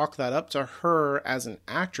can't chalk that up to her as an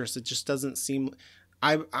actress. It just doesn't seem...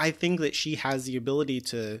 I think that she has the ability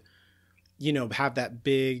to, have that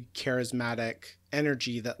big charismatic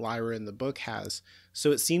energy that Lyra in the book has.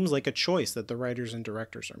 So it seems like a choice that the writers and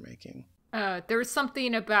directors are making. There was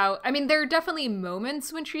something about... there are definitely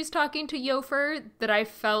moments when she's talking to Yofer that I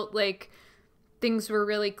felt like things were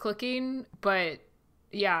really clicking, but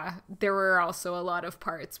yeah, there were also a lot of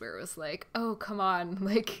parts where it was like, oh, come on,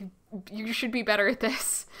 like, you should be better at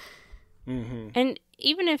this. Mm-hmm. And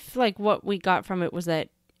even if, like, what we got from it was that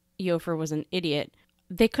Yofer was an idiot,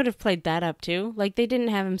 they could have played that up, too. Like, they didn't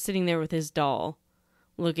have him sitting there with his doll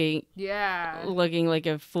looking like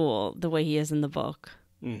a fool the way he is in the book.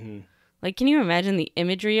 Mm-hmm. Like, can you imagine the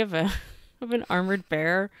imagery of an armored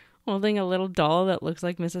bear holding a little doll that looks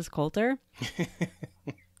like Mrs. Coulter?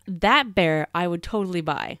 That bear, I would totally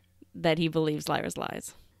buy that he believes Lyra's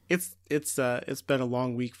lies. It's been a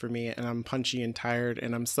long week for me, and I'm punchy and tired,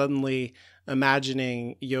 and I'm suddenly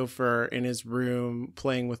imagining Yofer in his room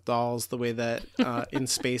playing with dolls the way that in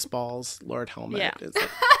Spaceballs, Lord Helmet is.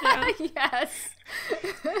 Like, Yes.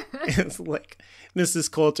 It's like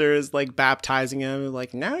Mrs. Coulter is like baptizing him,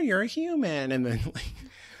 like, now you're a human, and then like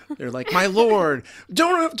they're like, my lord,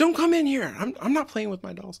 don't come in here. I'm not playing with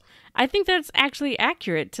my dolls. I think that's actually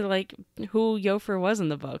accurate to like who Yofer was in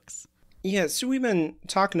the books. Yeah, so we've been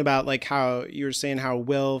talking about like how you were saying how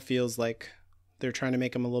Will feels like they're trying to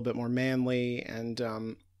make him a little bit more manly, and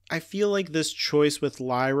I feel like this choice with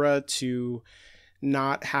Lyra to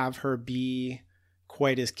not have her be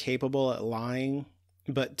quite as capable at lying,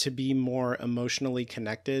 but to be more emotionally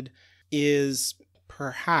connected is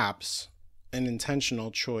perhaps an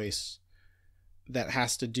intentional choice that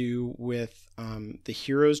has to do with the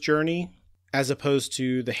hero's journey as opposed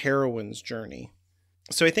to the heroine's journey.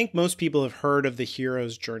 So I think most people have heard of the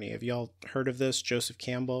hero's journey. Have y'all heard of this? Joseph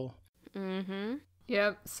Campbell? Mm-hmm.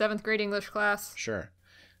 Yep, 7th grade English class. Sure.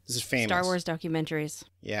 This is famous. Star Wars documentaries.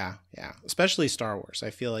 Yeah. Especially Star Wars. I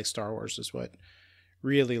feel like Star Wars is what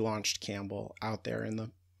really launched Campbell out there in the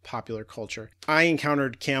popular culture. I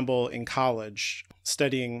encountered Campbell in college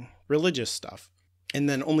studying religious stuff, and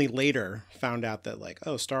then only later found out that like,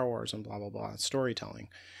 oh, Star Wars and blah, blah, blah, storytelling.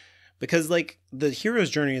 Because like the hero's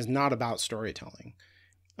journey is not about storytelling.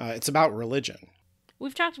 It's about religion.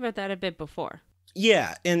 We've talked about that a bit before.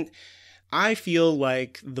 Yeah, and I feel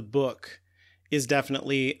like the book is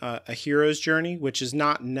definitely a hero's journey, which is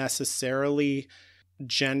not necessarily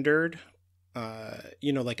gendered.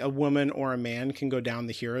 Like a woman or a man can go down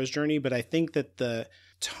the hero's journey, but I think that the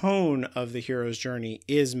tone of the hero's journey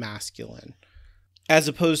is masculine, as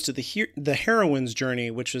opposed to the heroine's journey,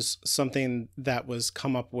 which is something that was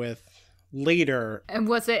come up with later. And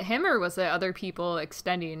was it him or was it other people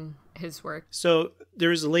extending his work? So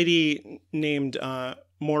there's a lady named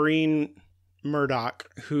Maureen Murdoch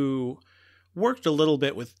who worked a little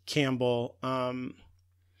bit with Campbell.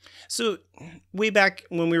 So way back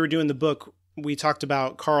when we were doing the book, we talked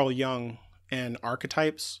about Carl Jung and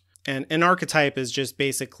archetypes. And an archetype is just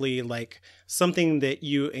basically like something that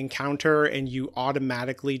you encounter and you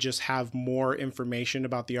automatically just have more information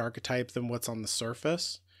about the archetype than what's on the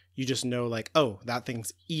surface. You just know like, oh, that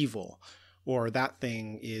thing's evil or that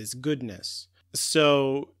thing is goodness.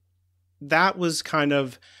 So that was kind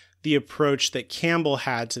of the approach that Campbell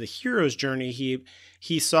had to the hero's journey.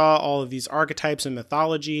 He saw all of these archetypes in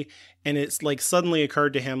mythology, and it's like suddenly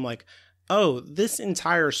occurred to him like, oh, this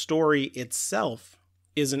entire story itself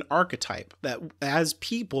is an archetype, that as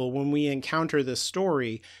people, when we encounter this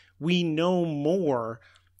story, we know more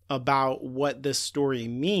about what this story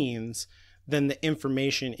means than the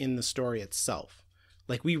information in the story itself.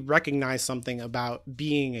 Like, we recognize something about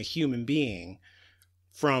being a human being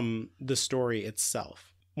from the story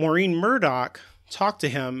itself. Maureen Murdoch talked to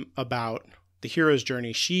him about the hero's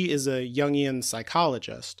journey. She is a Jungian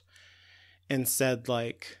psychologist, and said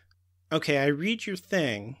like, okay, I read your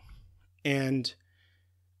thing, and,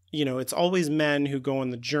 you know, it's always men who go on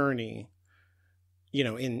the journey, you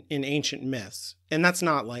know, in ancient myths. And that's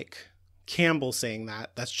not like Campbell saying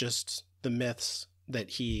that. That's just the myths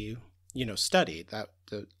that he, you know, studied, that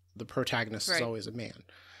the protagonist is always a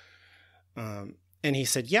man. And he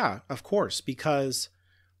said, yeah, of course, because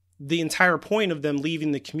the entire point of them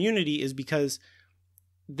leaving the community is because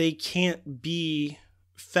they can't be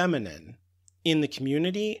feminine in the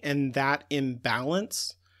community, and that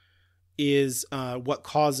imbalance is what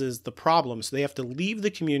causes the problem. So they have to leave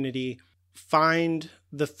the community, find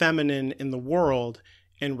the feminine in the world,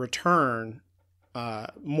 and return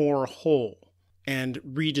more whole, and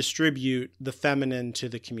redistribute the feminine to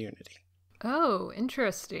the community. Oh,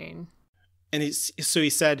 interesting. And so he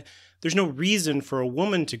said, there's no reason for a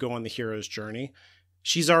woman to go on the hero's journey.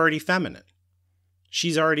 She's already feminine.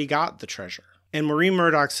 She's already got the treasure. And Maureen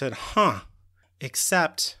Murdoch said,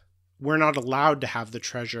 except we're not allowed to have the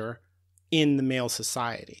treasure in the male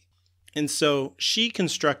society. And so she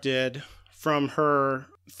constructed from her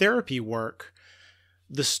therapy work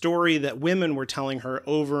the story that women were telling her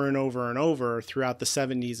over and over and over throughout the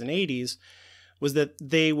 70s and 80s was that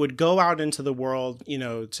they would go out into the world, you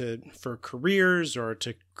know, for careers or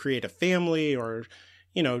to create a family or,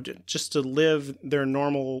 you know, just to live their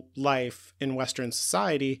normal life in Western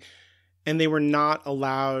society. And they were not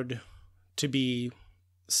allowed to be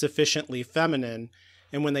sufficiently feminine.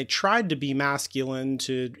 And when they tried to be masculine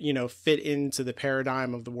to, you know, fit into the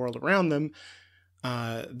paradigm of the world around them,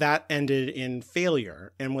 that ended in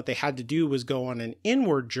failure. And what they had to do was go on an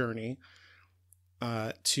inward journey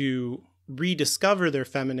to rediscover their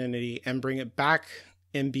femininity and bring it back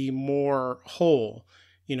and be more whole,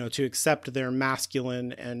 you know, to accept their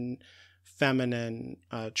masculine and feminine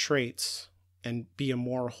traits and be a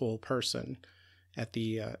more whole person at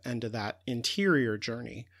the end of that interior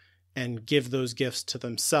journey and give those gifts to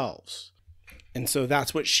themselves. And so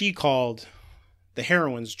that's what she called the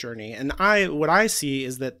heroine's journey. And what I see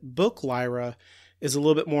is that book Lyra is a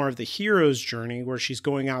little bit more of the hero's journey, where she's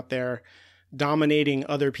going out there dominating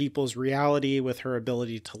other people's reality with her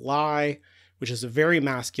ability to lie, which is a very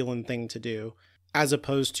masculine thing to do, as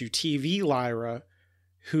opposed to TV Lyra,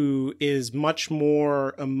 who is much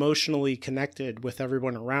more emotionally connected with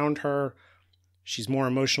everyone around her. She's more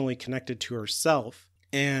emotionally connected to herself,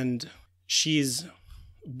 and she's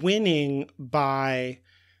winning by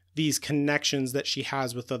these connections that she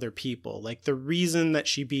has with other people. Like, the reason that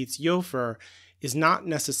she beats Yofer is not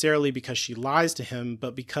necessarily because she lies to him,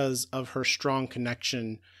 but because of her strong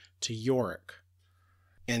connection to Yorick,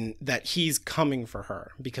 and that he's coming for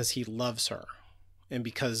her because he loves her, and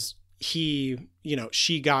because he, you know,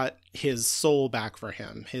 she got his soul back for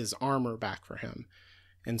him, his armor back for him.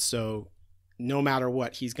 And so no matter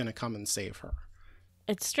what, he's going to come and save her.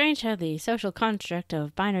 It's strange how the social construct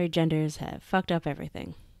of binary genders have fucked up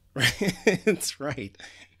everything. That's right.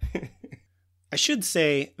 I should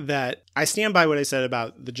say that I stand by what I said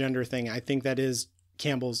about the gender thing. I think that is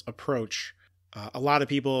Campbell's approach. A lot of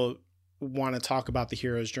people want to talk about the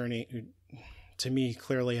hero's journey, who, to me,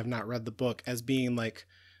 clearly have not read the book, as being like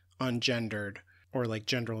ungendered or like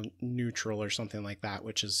gender neutral or something like that,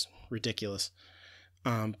 which is ridiculous.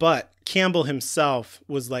 But Campbell himself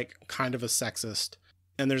was like kind of a sexist,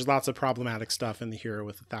 and there's lots of problematic stuff in The Hero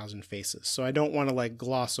with a Thousand Faces. So I don't want to like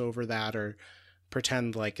gloss over that or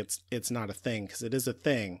pretend like it's not a thing, because it is a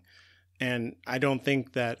thing. And I don't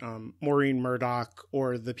think that Maureen Murdoch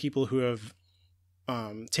or the people who have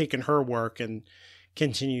taken her work and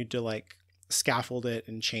continued to like scaffold it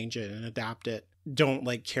and change it and adapt it don't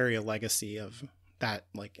like carry a legacy of that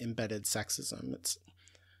like embedded sexism. It's,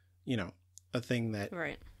 you know, a thing that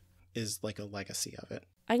is like a legacy of it.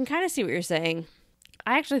 I can kind of see what you're saying.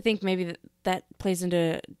 I actually think maybe that plays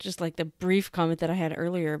into just like the brief comment that I had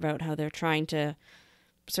earlier about how they're trying to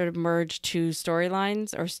sort of merge two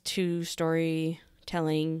storylines or two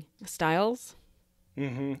storytelling styles,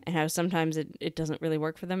 and how sometimes it doesn't really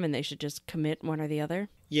work for them and they should just commit one or the other.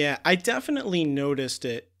 Yeah, I definitely noticed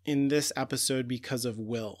it in this episode because of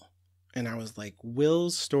Will. And I was like,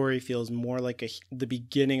 Will's story feels more like the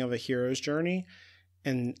beginning of a hero's journey,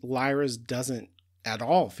 and Lyra's doesn't at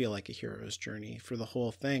all feel like a hero's journey for the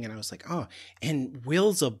whole thing. And I was like, oh, and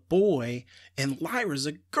Will's a boy and Lyra's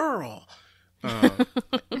a girl.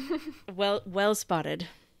 Well spotted.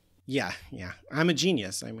 Yeah. I'm a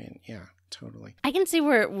genius. I mean, yeah, totally. I can see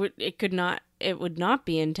where it would not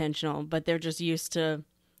be intentional, but they're just used to,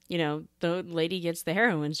 the lady gets the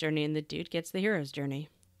heroine's journey and the dude gets the hero's journey.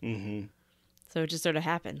 Mm-hmm. So it just sort of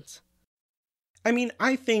happens. I mean,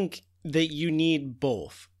 I think that you need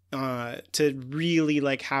both to really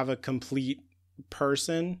like have a complete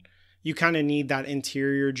person. You kind of need that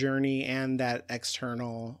interior journey and that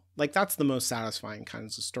external. Like, that's the most satisfying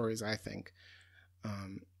kinds of stories, I think.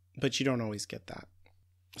 But you don't always get that,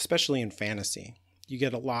 especially in fantasy. You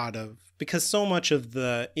get a lot of, because so much of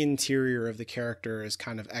the interior of the character is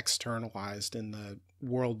kind of externalized in the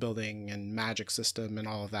world building and magic system and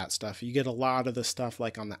all of that stuff. You get a lot of the stuff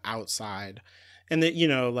like on the outside, and that,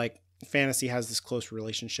 like fantasy has this close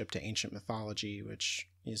relationship to ancient mythology, which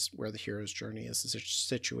is where the hero's journey is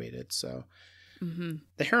situated. So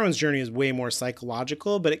the heroine's journey is way more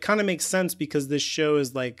psychological, but it kind of makes sense because this show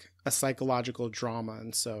is like a psychological drama.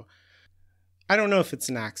 And so I don't know if it's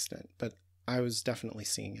an accident, but I was definitely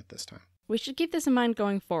seeing it this time. We should keep this in mind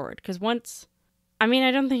going forward, because I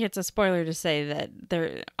don't think it's a spoiler to say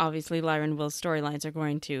that obviously Lyra and Will's storylines are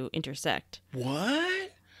going to intersect.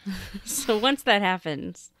 What? So once that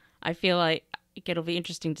happens, I feel like it'll be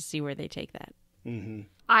interesting to see where they take that. Mm-hmm.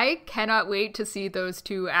 I cannot wait to see those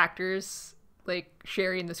two actors like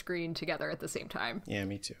sharing the screen together at the same time. Yeah,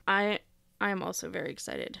 me too. I am also very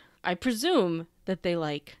excited. I presume that they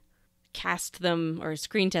like cast them or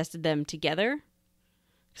screen tested them together,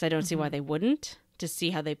 because I don't see why they wouldn't, to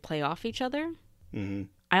see how they play off each other. Mm-hmm.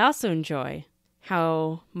 I also enjoy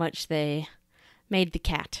how much they made the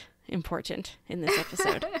cat important in this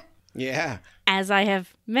episode. Yeah. As I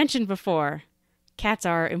have mentioned before, cats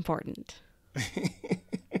are important.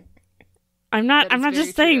 I'm not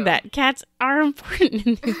just saying true. that. Cats are important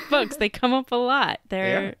in these books. They come up a lot.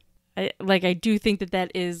 I do think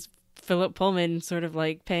that is Philip Pullman sort of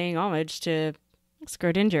like paying homage to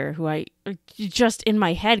Skrodinger, who I just in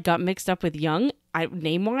my head got mixed up with Young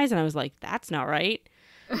name-wise, and I was like, that's not right.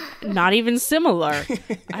 Not even similar.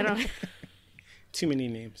 I don't... Too many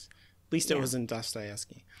names. At least it Yeah. wasn't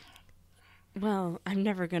Dostoevsky. Well, I'm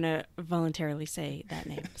never going to voluntarily say that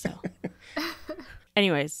name, so...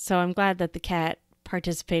 Anyways, so I'm glad that the cat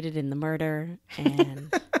participated in the murder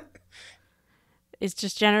and is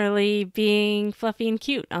just generally being fluffy and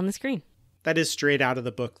cute on the screen. That is straight out of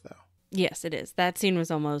the book, though. Yes, it is. That scene was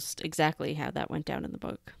almost exactly how that went down in the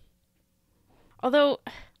book. Although,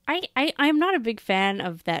 I'm not a big fan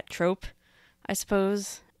of that trope, I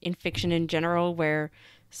suppose, in fiction in general, where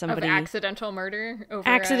somebody... Of accidental murder?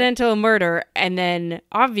 Accidental murder, and then,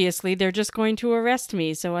 obviously, they're just going to arrest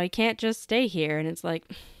me, so I can't just stay here. And it's like,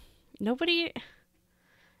 nobody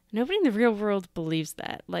in the real world believes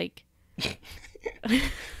that. Like...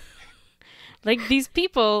 Like, these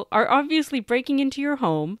people are obviously breaking into your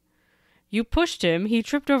home. You pushed him. He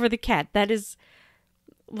tripped over the cat. That is,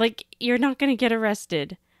 like, you're not going to get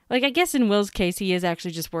arrested. Like, I guess in Will's case, he is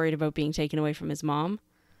actually just worried about being taken away from his mom.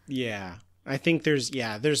 Yeah. I think there's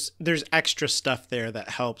extra stuff there that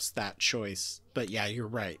helps that choice. But yeah, you're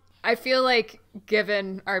right. I feel like,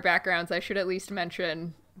 given our backgrounds, I should at least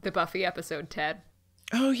mention the Buffy episode Ted.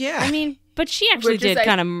 Oh, yeah. I mean, but she actually did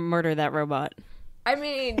kind of murder that robot. I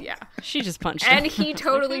mean, yeah. She just punched him. And he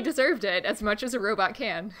totally deserved it, as much as a robot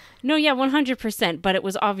can. No, yeah, 100%, but it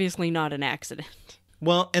was obviously not an accident.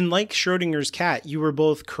 Well, and like Schrodinger's cat, you were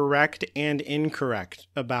both correct and incorrect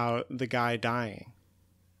about the guy dying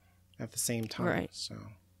at the same time. Right. So,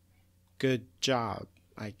 good job,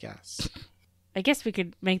 I guess. I guess we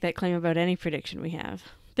could make that claim about any prediction we have.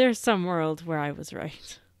 There's some world where I was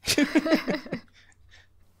right.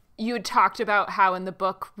 You had talked about how in the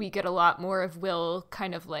book we get a lot more of Will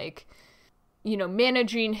kind of like,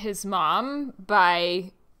 managing his mom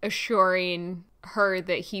by assuring her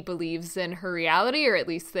that he believes in her reality, or at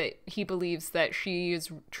least that he believes that she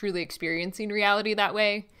is truly experiencing reality that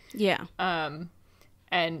way. Yeah.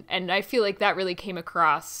 And I feel like that really came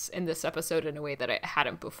across in this episode in a way that it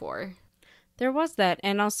hadn't before. There was that.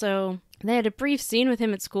 And also, they had a brief scene with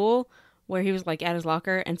him at school where he was like at his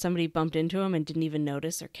locker and somebody bumped into him and didn't even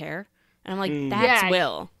notice or care. And I'm like, that's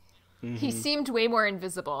Will. Mm-hmm. He seemed way more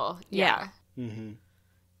invisible. Yeah. Mm-hmm.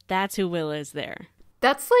 That's who Will is there.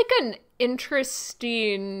 That's like an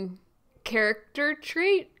interesting character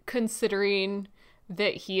trait, considering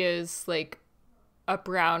that he is like a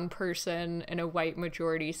brown person in a white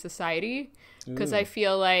majority society. Because I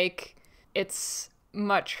feel like it's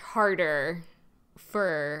much harder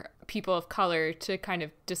for people of color to kind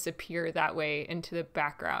of disappear that way into the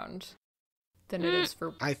background than it is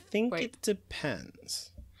for I think white. it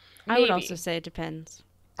depends. I would Maybe. also say it depends.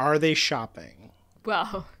 Are they shopping?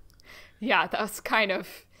 Well, yeah, that's kind of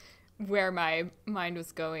where my mind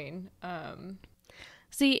was going.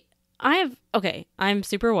 See, I'm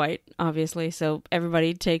super white, obviously, so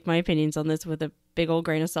everybody take my opinions on this with a big old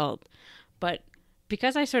grain of salt. But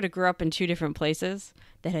because I sort of grew up in two different places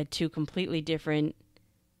that had two completely different,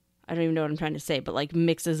 I don't even know what I'm trying to say, but like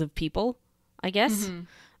mixes of people, I guess,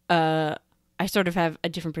 I sort of have a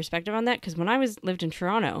different perspective on that. Because when I lived in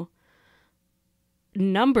Toronto,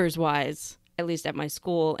 numbers-wise, at least at my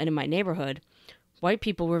school and in my neighborhood, white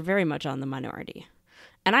people were very much on the minority.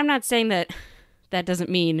 And I'm not saying that doesn't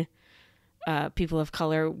mean people of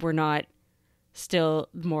color were not still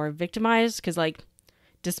more victimized, because like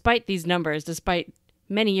despite these numbers, despite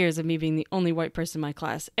many years of me being the only white person in my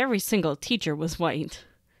class, every single teacher was white.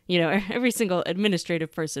 You know, every single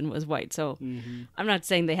administrative person was white. So I'm not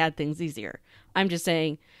saying they had things easier. I'm just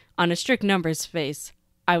saying on a strict numbers base,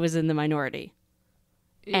 I was in the minority.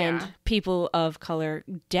 Yeah. And people of color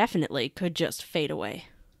definitely could just fade away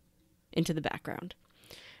into the background.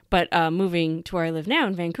 But moving to where I live now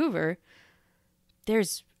in Vancouver,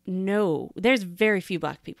 there's very few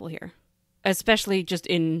black people here, especially just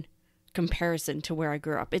in comparison to where I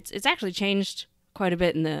grew up. It's actually changed quite a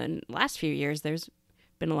bit in the last few years. There's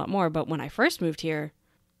been a lot more, but when I first moved here,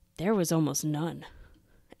 there was almost none.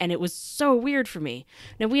 And it was so weird for me.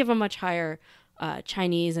 Now, we have a much higher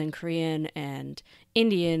Chinese and Korean and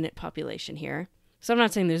Indian population here. So I'm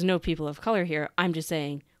not saying there's no people of color here. I'm just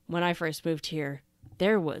saying when I first moved here,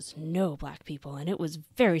 there was no black people, and it was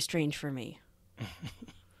very strange for me.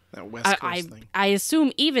 That West Coast thing. I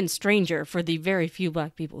assume even stranger for the very few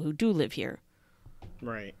black people who do live here.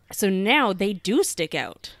 Right. So now they do stick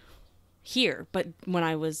out here. But when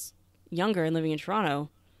I was younger and living in Toronto,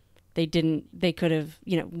 they could have,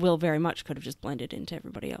 Will very much could have just blended into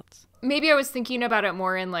everybody else. Maybe I was thinking about it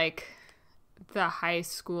more in like the high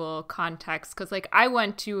school context, because like I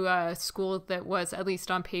went to a school that was, at least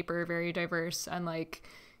on paper, very diverse and like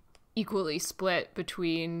equally split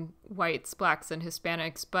between whites, blacks, and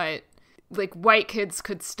Hispanics, but like white kids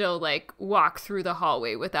could still like walk through the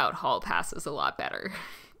hallway without hall passes a lot better.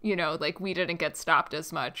 Like we didn't get stopped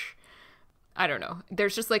as much. I don't know.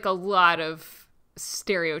 There's just like a lot of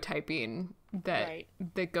stereotyping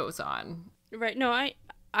that goes on. Right. No,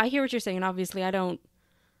 I hear what you're saying. And obviously I don't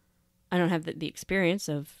have the experience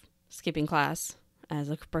of skipping class as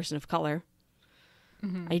a person of color.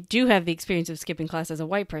 Mm-hmm. I do have the experience of skipping class as a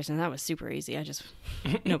white person. That was super easy.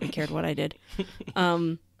 Nobody cared what I did.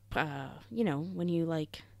 When you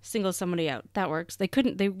like single somebody out, that works. They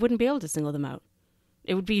wouldn't be able to single them out.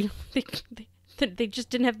 It would be, they just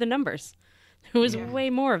didn't have the numbers. There was way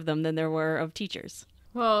more of them than there were of teachers.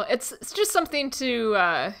 Well, it's just something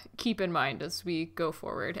to keep in mind as we go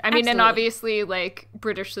forward. I mean, Absolutely. and obviously, like,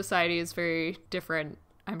 British society is very different,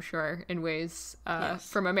 I'm sure, in ways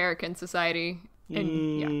from American society.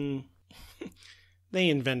 And They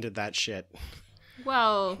invented that shit.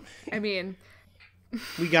 Well, I mean,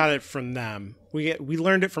 we got it from them. We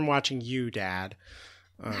learned it from watching you, Dad.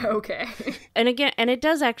 Okay. And it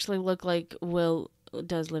does actually look like Will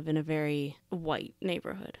does live in a very white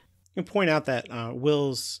neighborhood. You can point out that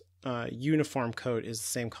Will's uniform coat is the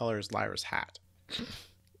same color as Lyra's hat.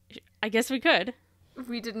 I guess we could.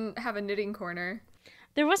 We didn't have a knitting corner.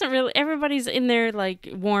 There wasn't really. Everybody's in their like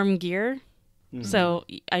warm gear, so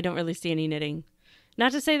I don't really see any knitting.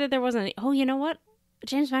 Not to say that there wasn't any. Oh, you know what?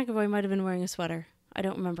 James McAvoy might have been wearing a sweater. I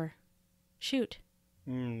don't remember. Shoot.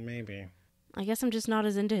 Maybe. I guess I'm just not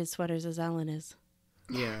as into his sweaters as Alan is.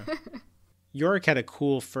 Yeah. Yorick had a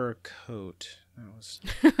cool fur coat.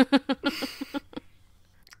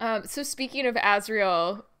 So speaking of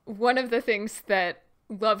Azriel, one of the things that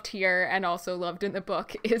loved here and also loved in the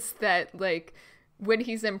book is that like when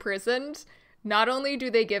he's imprisoned, not only do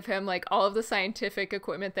they give him like all of the scientific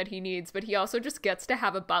equipment that he needs, but he also just gets to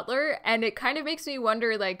have a butler. And it kind of makes me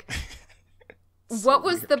wonder, like, what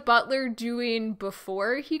was the butler doing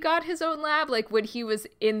before he got his own lab? Like when he was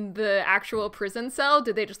in the actual prison cell,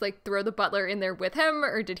 did they just like throw the butler in there with him,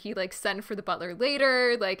 or did he like send for the butler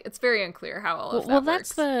later? Like it's very unclear how all of that works. Well,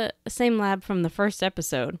 that's the same lab from the first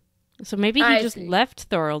episode. So maybe he just left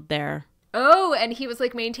Thorold there. Oh, and he was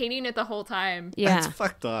like maintaining it the whole time. Yeah. That's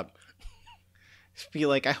fucked up. Be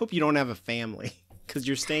like, I hope you don't have a family because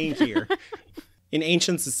you're staying here. In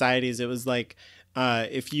ancient societies, it was like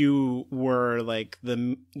if you were like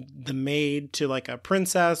the maid to like a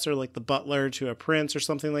princess or like the butler to a prince or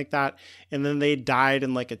something like that, and then they died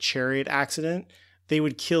in like a chariot accident, they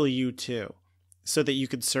would kill you too, so that you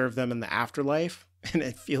could serve them in the afterlife. And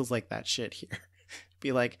it feels like that shit here.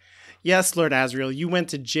 Be like, yes, Lord Asriel, you went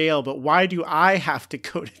to jail, but why do I have to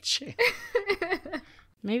go to jail?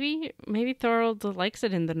 Maybe Thorold likes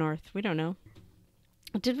it in the North. We don't know.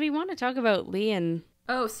 Did we want to talk about Lee and...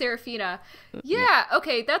 Oh, Serafina. Yeah,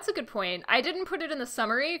 okay, that's a good point. I didn't put it in the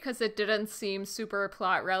summary because it didn't seem super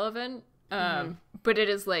plot relevant. But it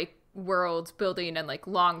is like world building and like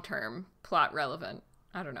long-term plot relevant.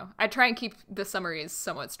 I don't know. I try and keep the summaries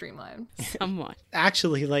somewhat streamlined. Somewhat.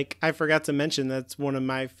 Actually, like, I forgot to mention that's one of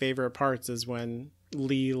my favorite parts is when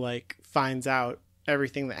Lee, like, finds out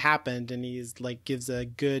everything that happened and he's, like, gives a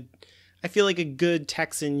good... I feel like a good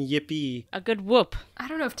Texan yippee. A good whoop. I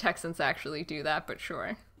don't know if Texans actually do that, but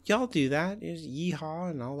sure. Y'all do that. It's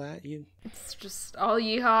yeehaw and all that. It's just all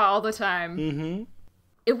yeehaw all the time. Mm-hmm.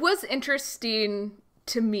 It was interesting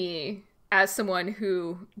to me, as someone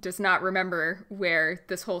who does not remember where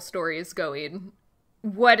this whole story is going,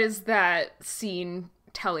 what is that scene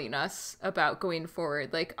telling us about going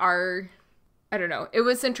forward? Like, I don't know. It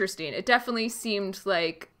was interesting. It definitely seemed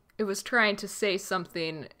like it was trying to say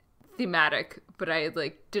something thematic, but I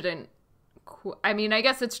didn't I mean, I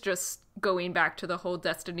guess it's just going back to the whole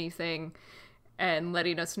destiny thing and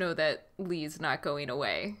letting us know that Lee's not going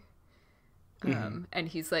away. And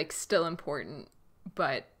he's like still important,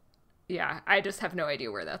 but yeah, I just have no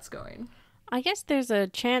idea where that's going. I guess there's a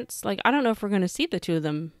chance, like, I don't know if we're going to see the two of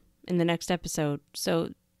them in the next episode,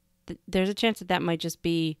 so there's a chance that might just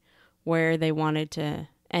be where they wanted to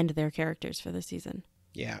end their characters for the season.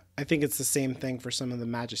 Yeah, I think it's the same thing for some of the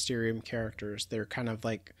Magisterium characters. They're kind of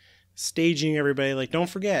like staging everybody, like, don't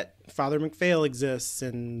forget, Father McPhail exists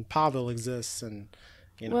and Pavel exists, and,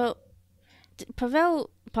 you know. Well,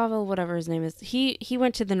 Pavel, whatever his name is, he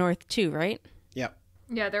went to the North too, right? Yep.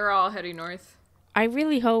 Yeah, they're all heading north. I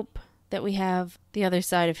really hope that we have the other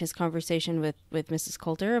side of his conversation with Mrs.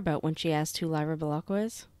 Coulter about when she asked who Lyra Belacqua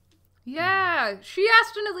is. Yeah, she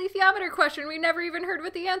asked an alethiometer question. We never even heard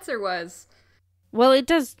what the answer was. Well, it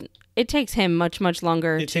takes him much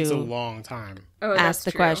longer It takes a long time. Ask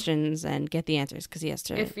the true. questions and get the answers because he has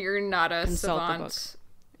to. If you're not a consult the savant, books.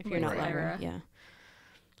 If you're not Lyra. Lyra, yeah.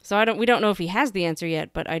 So we don't know if he has the answer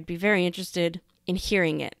yet, but I'd be very interested in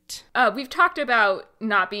hearing it. We've talked about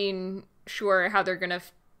not being sure how they're gonna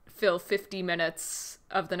fill 50 minutes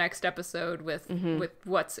of the next episode with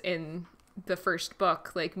what's in the first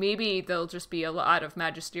book. Like, maybe there'll just be a lot of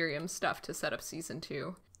Magisterium stuff to set up season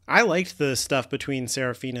 2. I liked the stuff between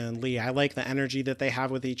Serafina and Lee. I like the energy that they have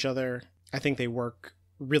with each other. I think they work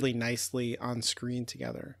really nicely on screen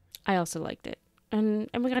together. I also liked it. And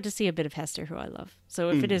we got to see a bit of Hester, who I love. So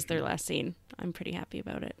if it is their last scene, I'm pretty happy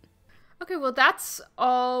about it. Okay, well, that's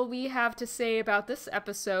all we have to say about this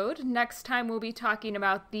episode. Next time, we'll be talking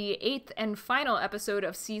about the 8th and final episode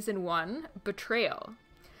of Season 1, Betrayal.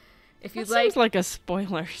 If you'd Seems like a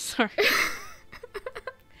spoiler, sorry.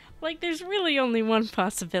 Like, there's really only one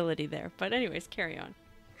possibility there. But anyways, carry on.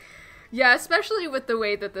 Yeah, especially with the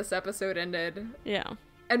way that this episode ended. Yeah.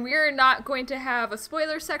 And we're not going to have a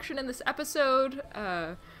spoiler section in this episode,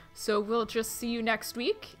 so we'll just see you next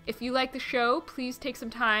week. If you like the show, please take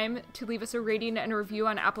some time to leave us a rating and a review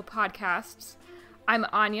on Apple Podcasts. I'm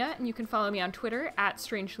Anya, and you can follow me on Twitter at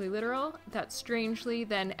StrangelyLiteral. That's strangely,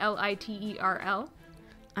 then Literl.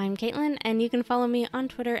 I'm Caitlin, and you can follow me on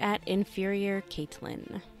Twitter at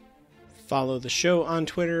InferiorCaitlin. Follow the show on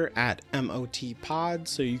Twitter at MOTPod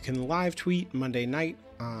so you can live tweet Monday night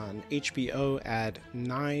on HBO at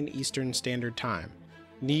 9 Eastern Standard Time.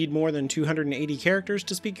 Need more than 280 characters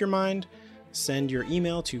to speak your mind? Send your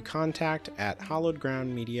email to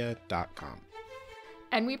contact@hallowedgroundmedia.com.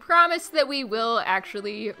 And we promise that we will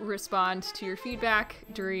actually respond to your feedback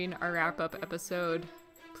during our wrap-up episode.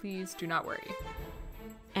 Please do not worry.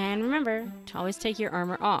 And remember to always take your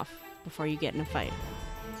armor off before you get in a fight.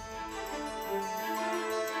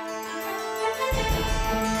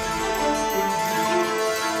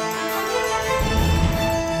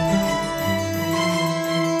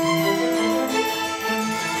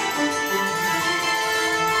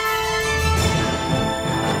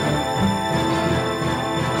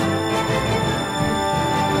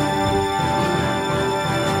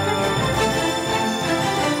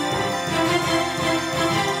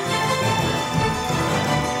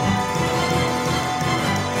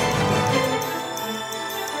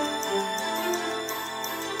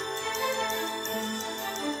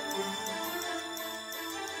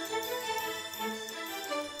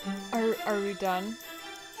 Are we done?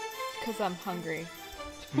 Because I'm hungry.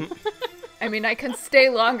 I mean, I can stay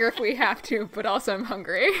longer if we have to, but also I'm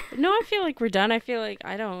hungry. No, I feel like we're done. I feel like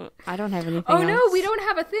I don't have anything Oh else. no, we don't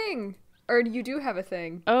have a thing. Or you do have a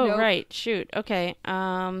thing. Oh, Nope. right. Shoot. Okay.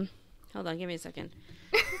 Hold on. Give me a second.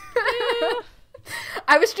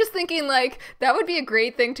 I was just thinking, like, that would be a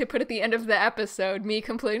great thing to put at the end of the episode. Me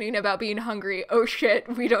complaining about being hungry. Oh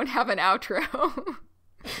shit, we don't have an outro.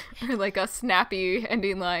 Or like a snappy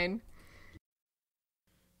ending line.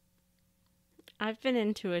 I've been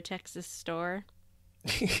into a Texas store.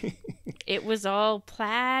 It was all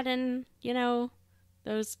plaid and,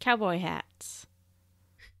 those cowboy hats.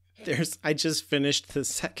 I just finished the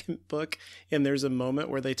second book, and there's a moment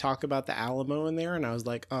where they talk about the Alamo in there, and I was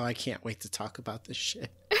like, oh, I can't wait to talk about this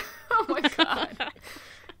shit. Oh my god.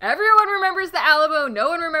 Everyone remembers the Alamo. No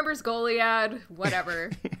one remembers Goliad.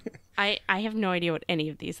 Whatever. I have no idea what any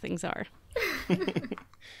of these things are.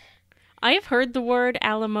 I have heard the word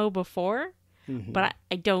Alamo before, but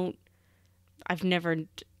I have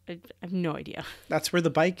no idea. That's where the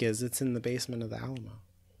bike is. It's in the basement of the Alamo.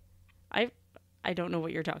 I don't know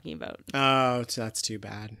what you're talking about. Oh, that's too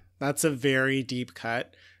bad. That's a very deep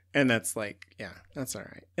cut. And that's that's all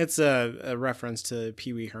right. It's a reference to the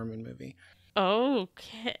Pee Wee Herman movie.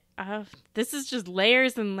 Okay. This is just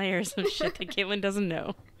layers and layers of shit that Caitlin doesn't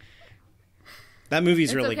know. That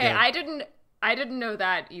movie's really okay. good. I didn't know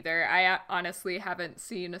that either. I honestly haven't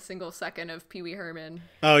seen a single second of Pee Wee Herman.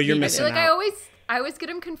 Oh, you're missing out. I always get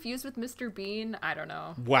him confused with Mr. Bean. I don't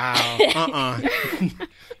know. Wow.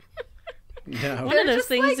 No. One of those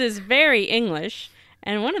things is very English,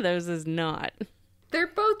 and one of those is not. They're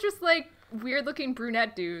both just like weird looking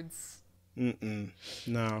brunette dudes. No.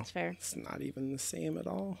 That's fair. It's not even the same at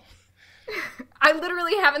all. I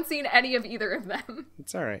literally haven't seen any of either of them.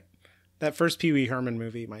 It's all right. That first Pee Wee Herman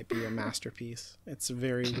movie might be a masterpiece. It's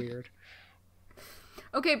very weird.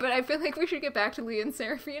 Okay, but I feel like we should get back to Lee and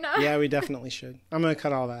Serafina. Yeah, we definitely should. I'm going to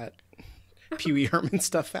cut all that Pee Wee Herman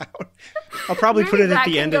stuff out. I'll probably put it at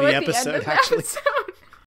the end of the episode, actually.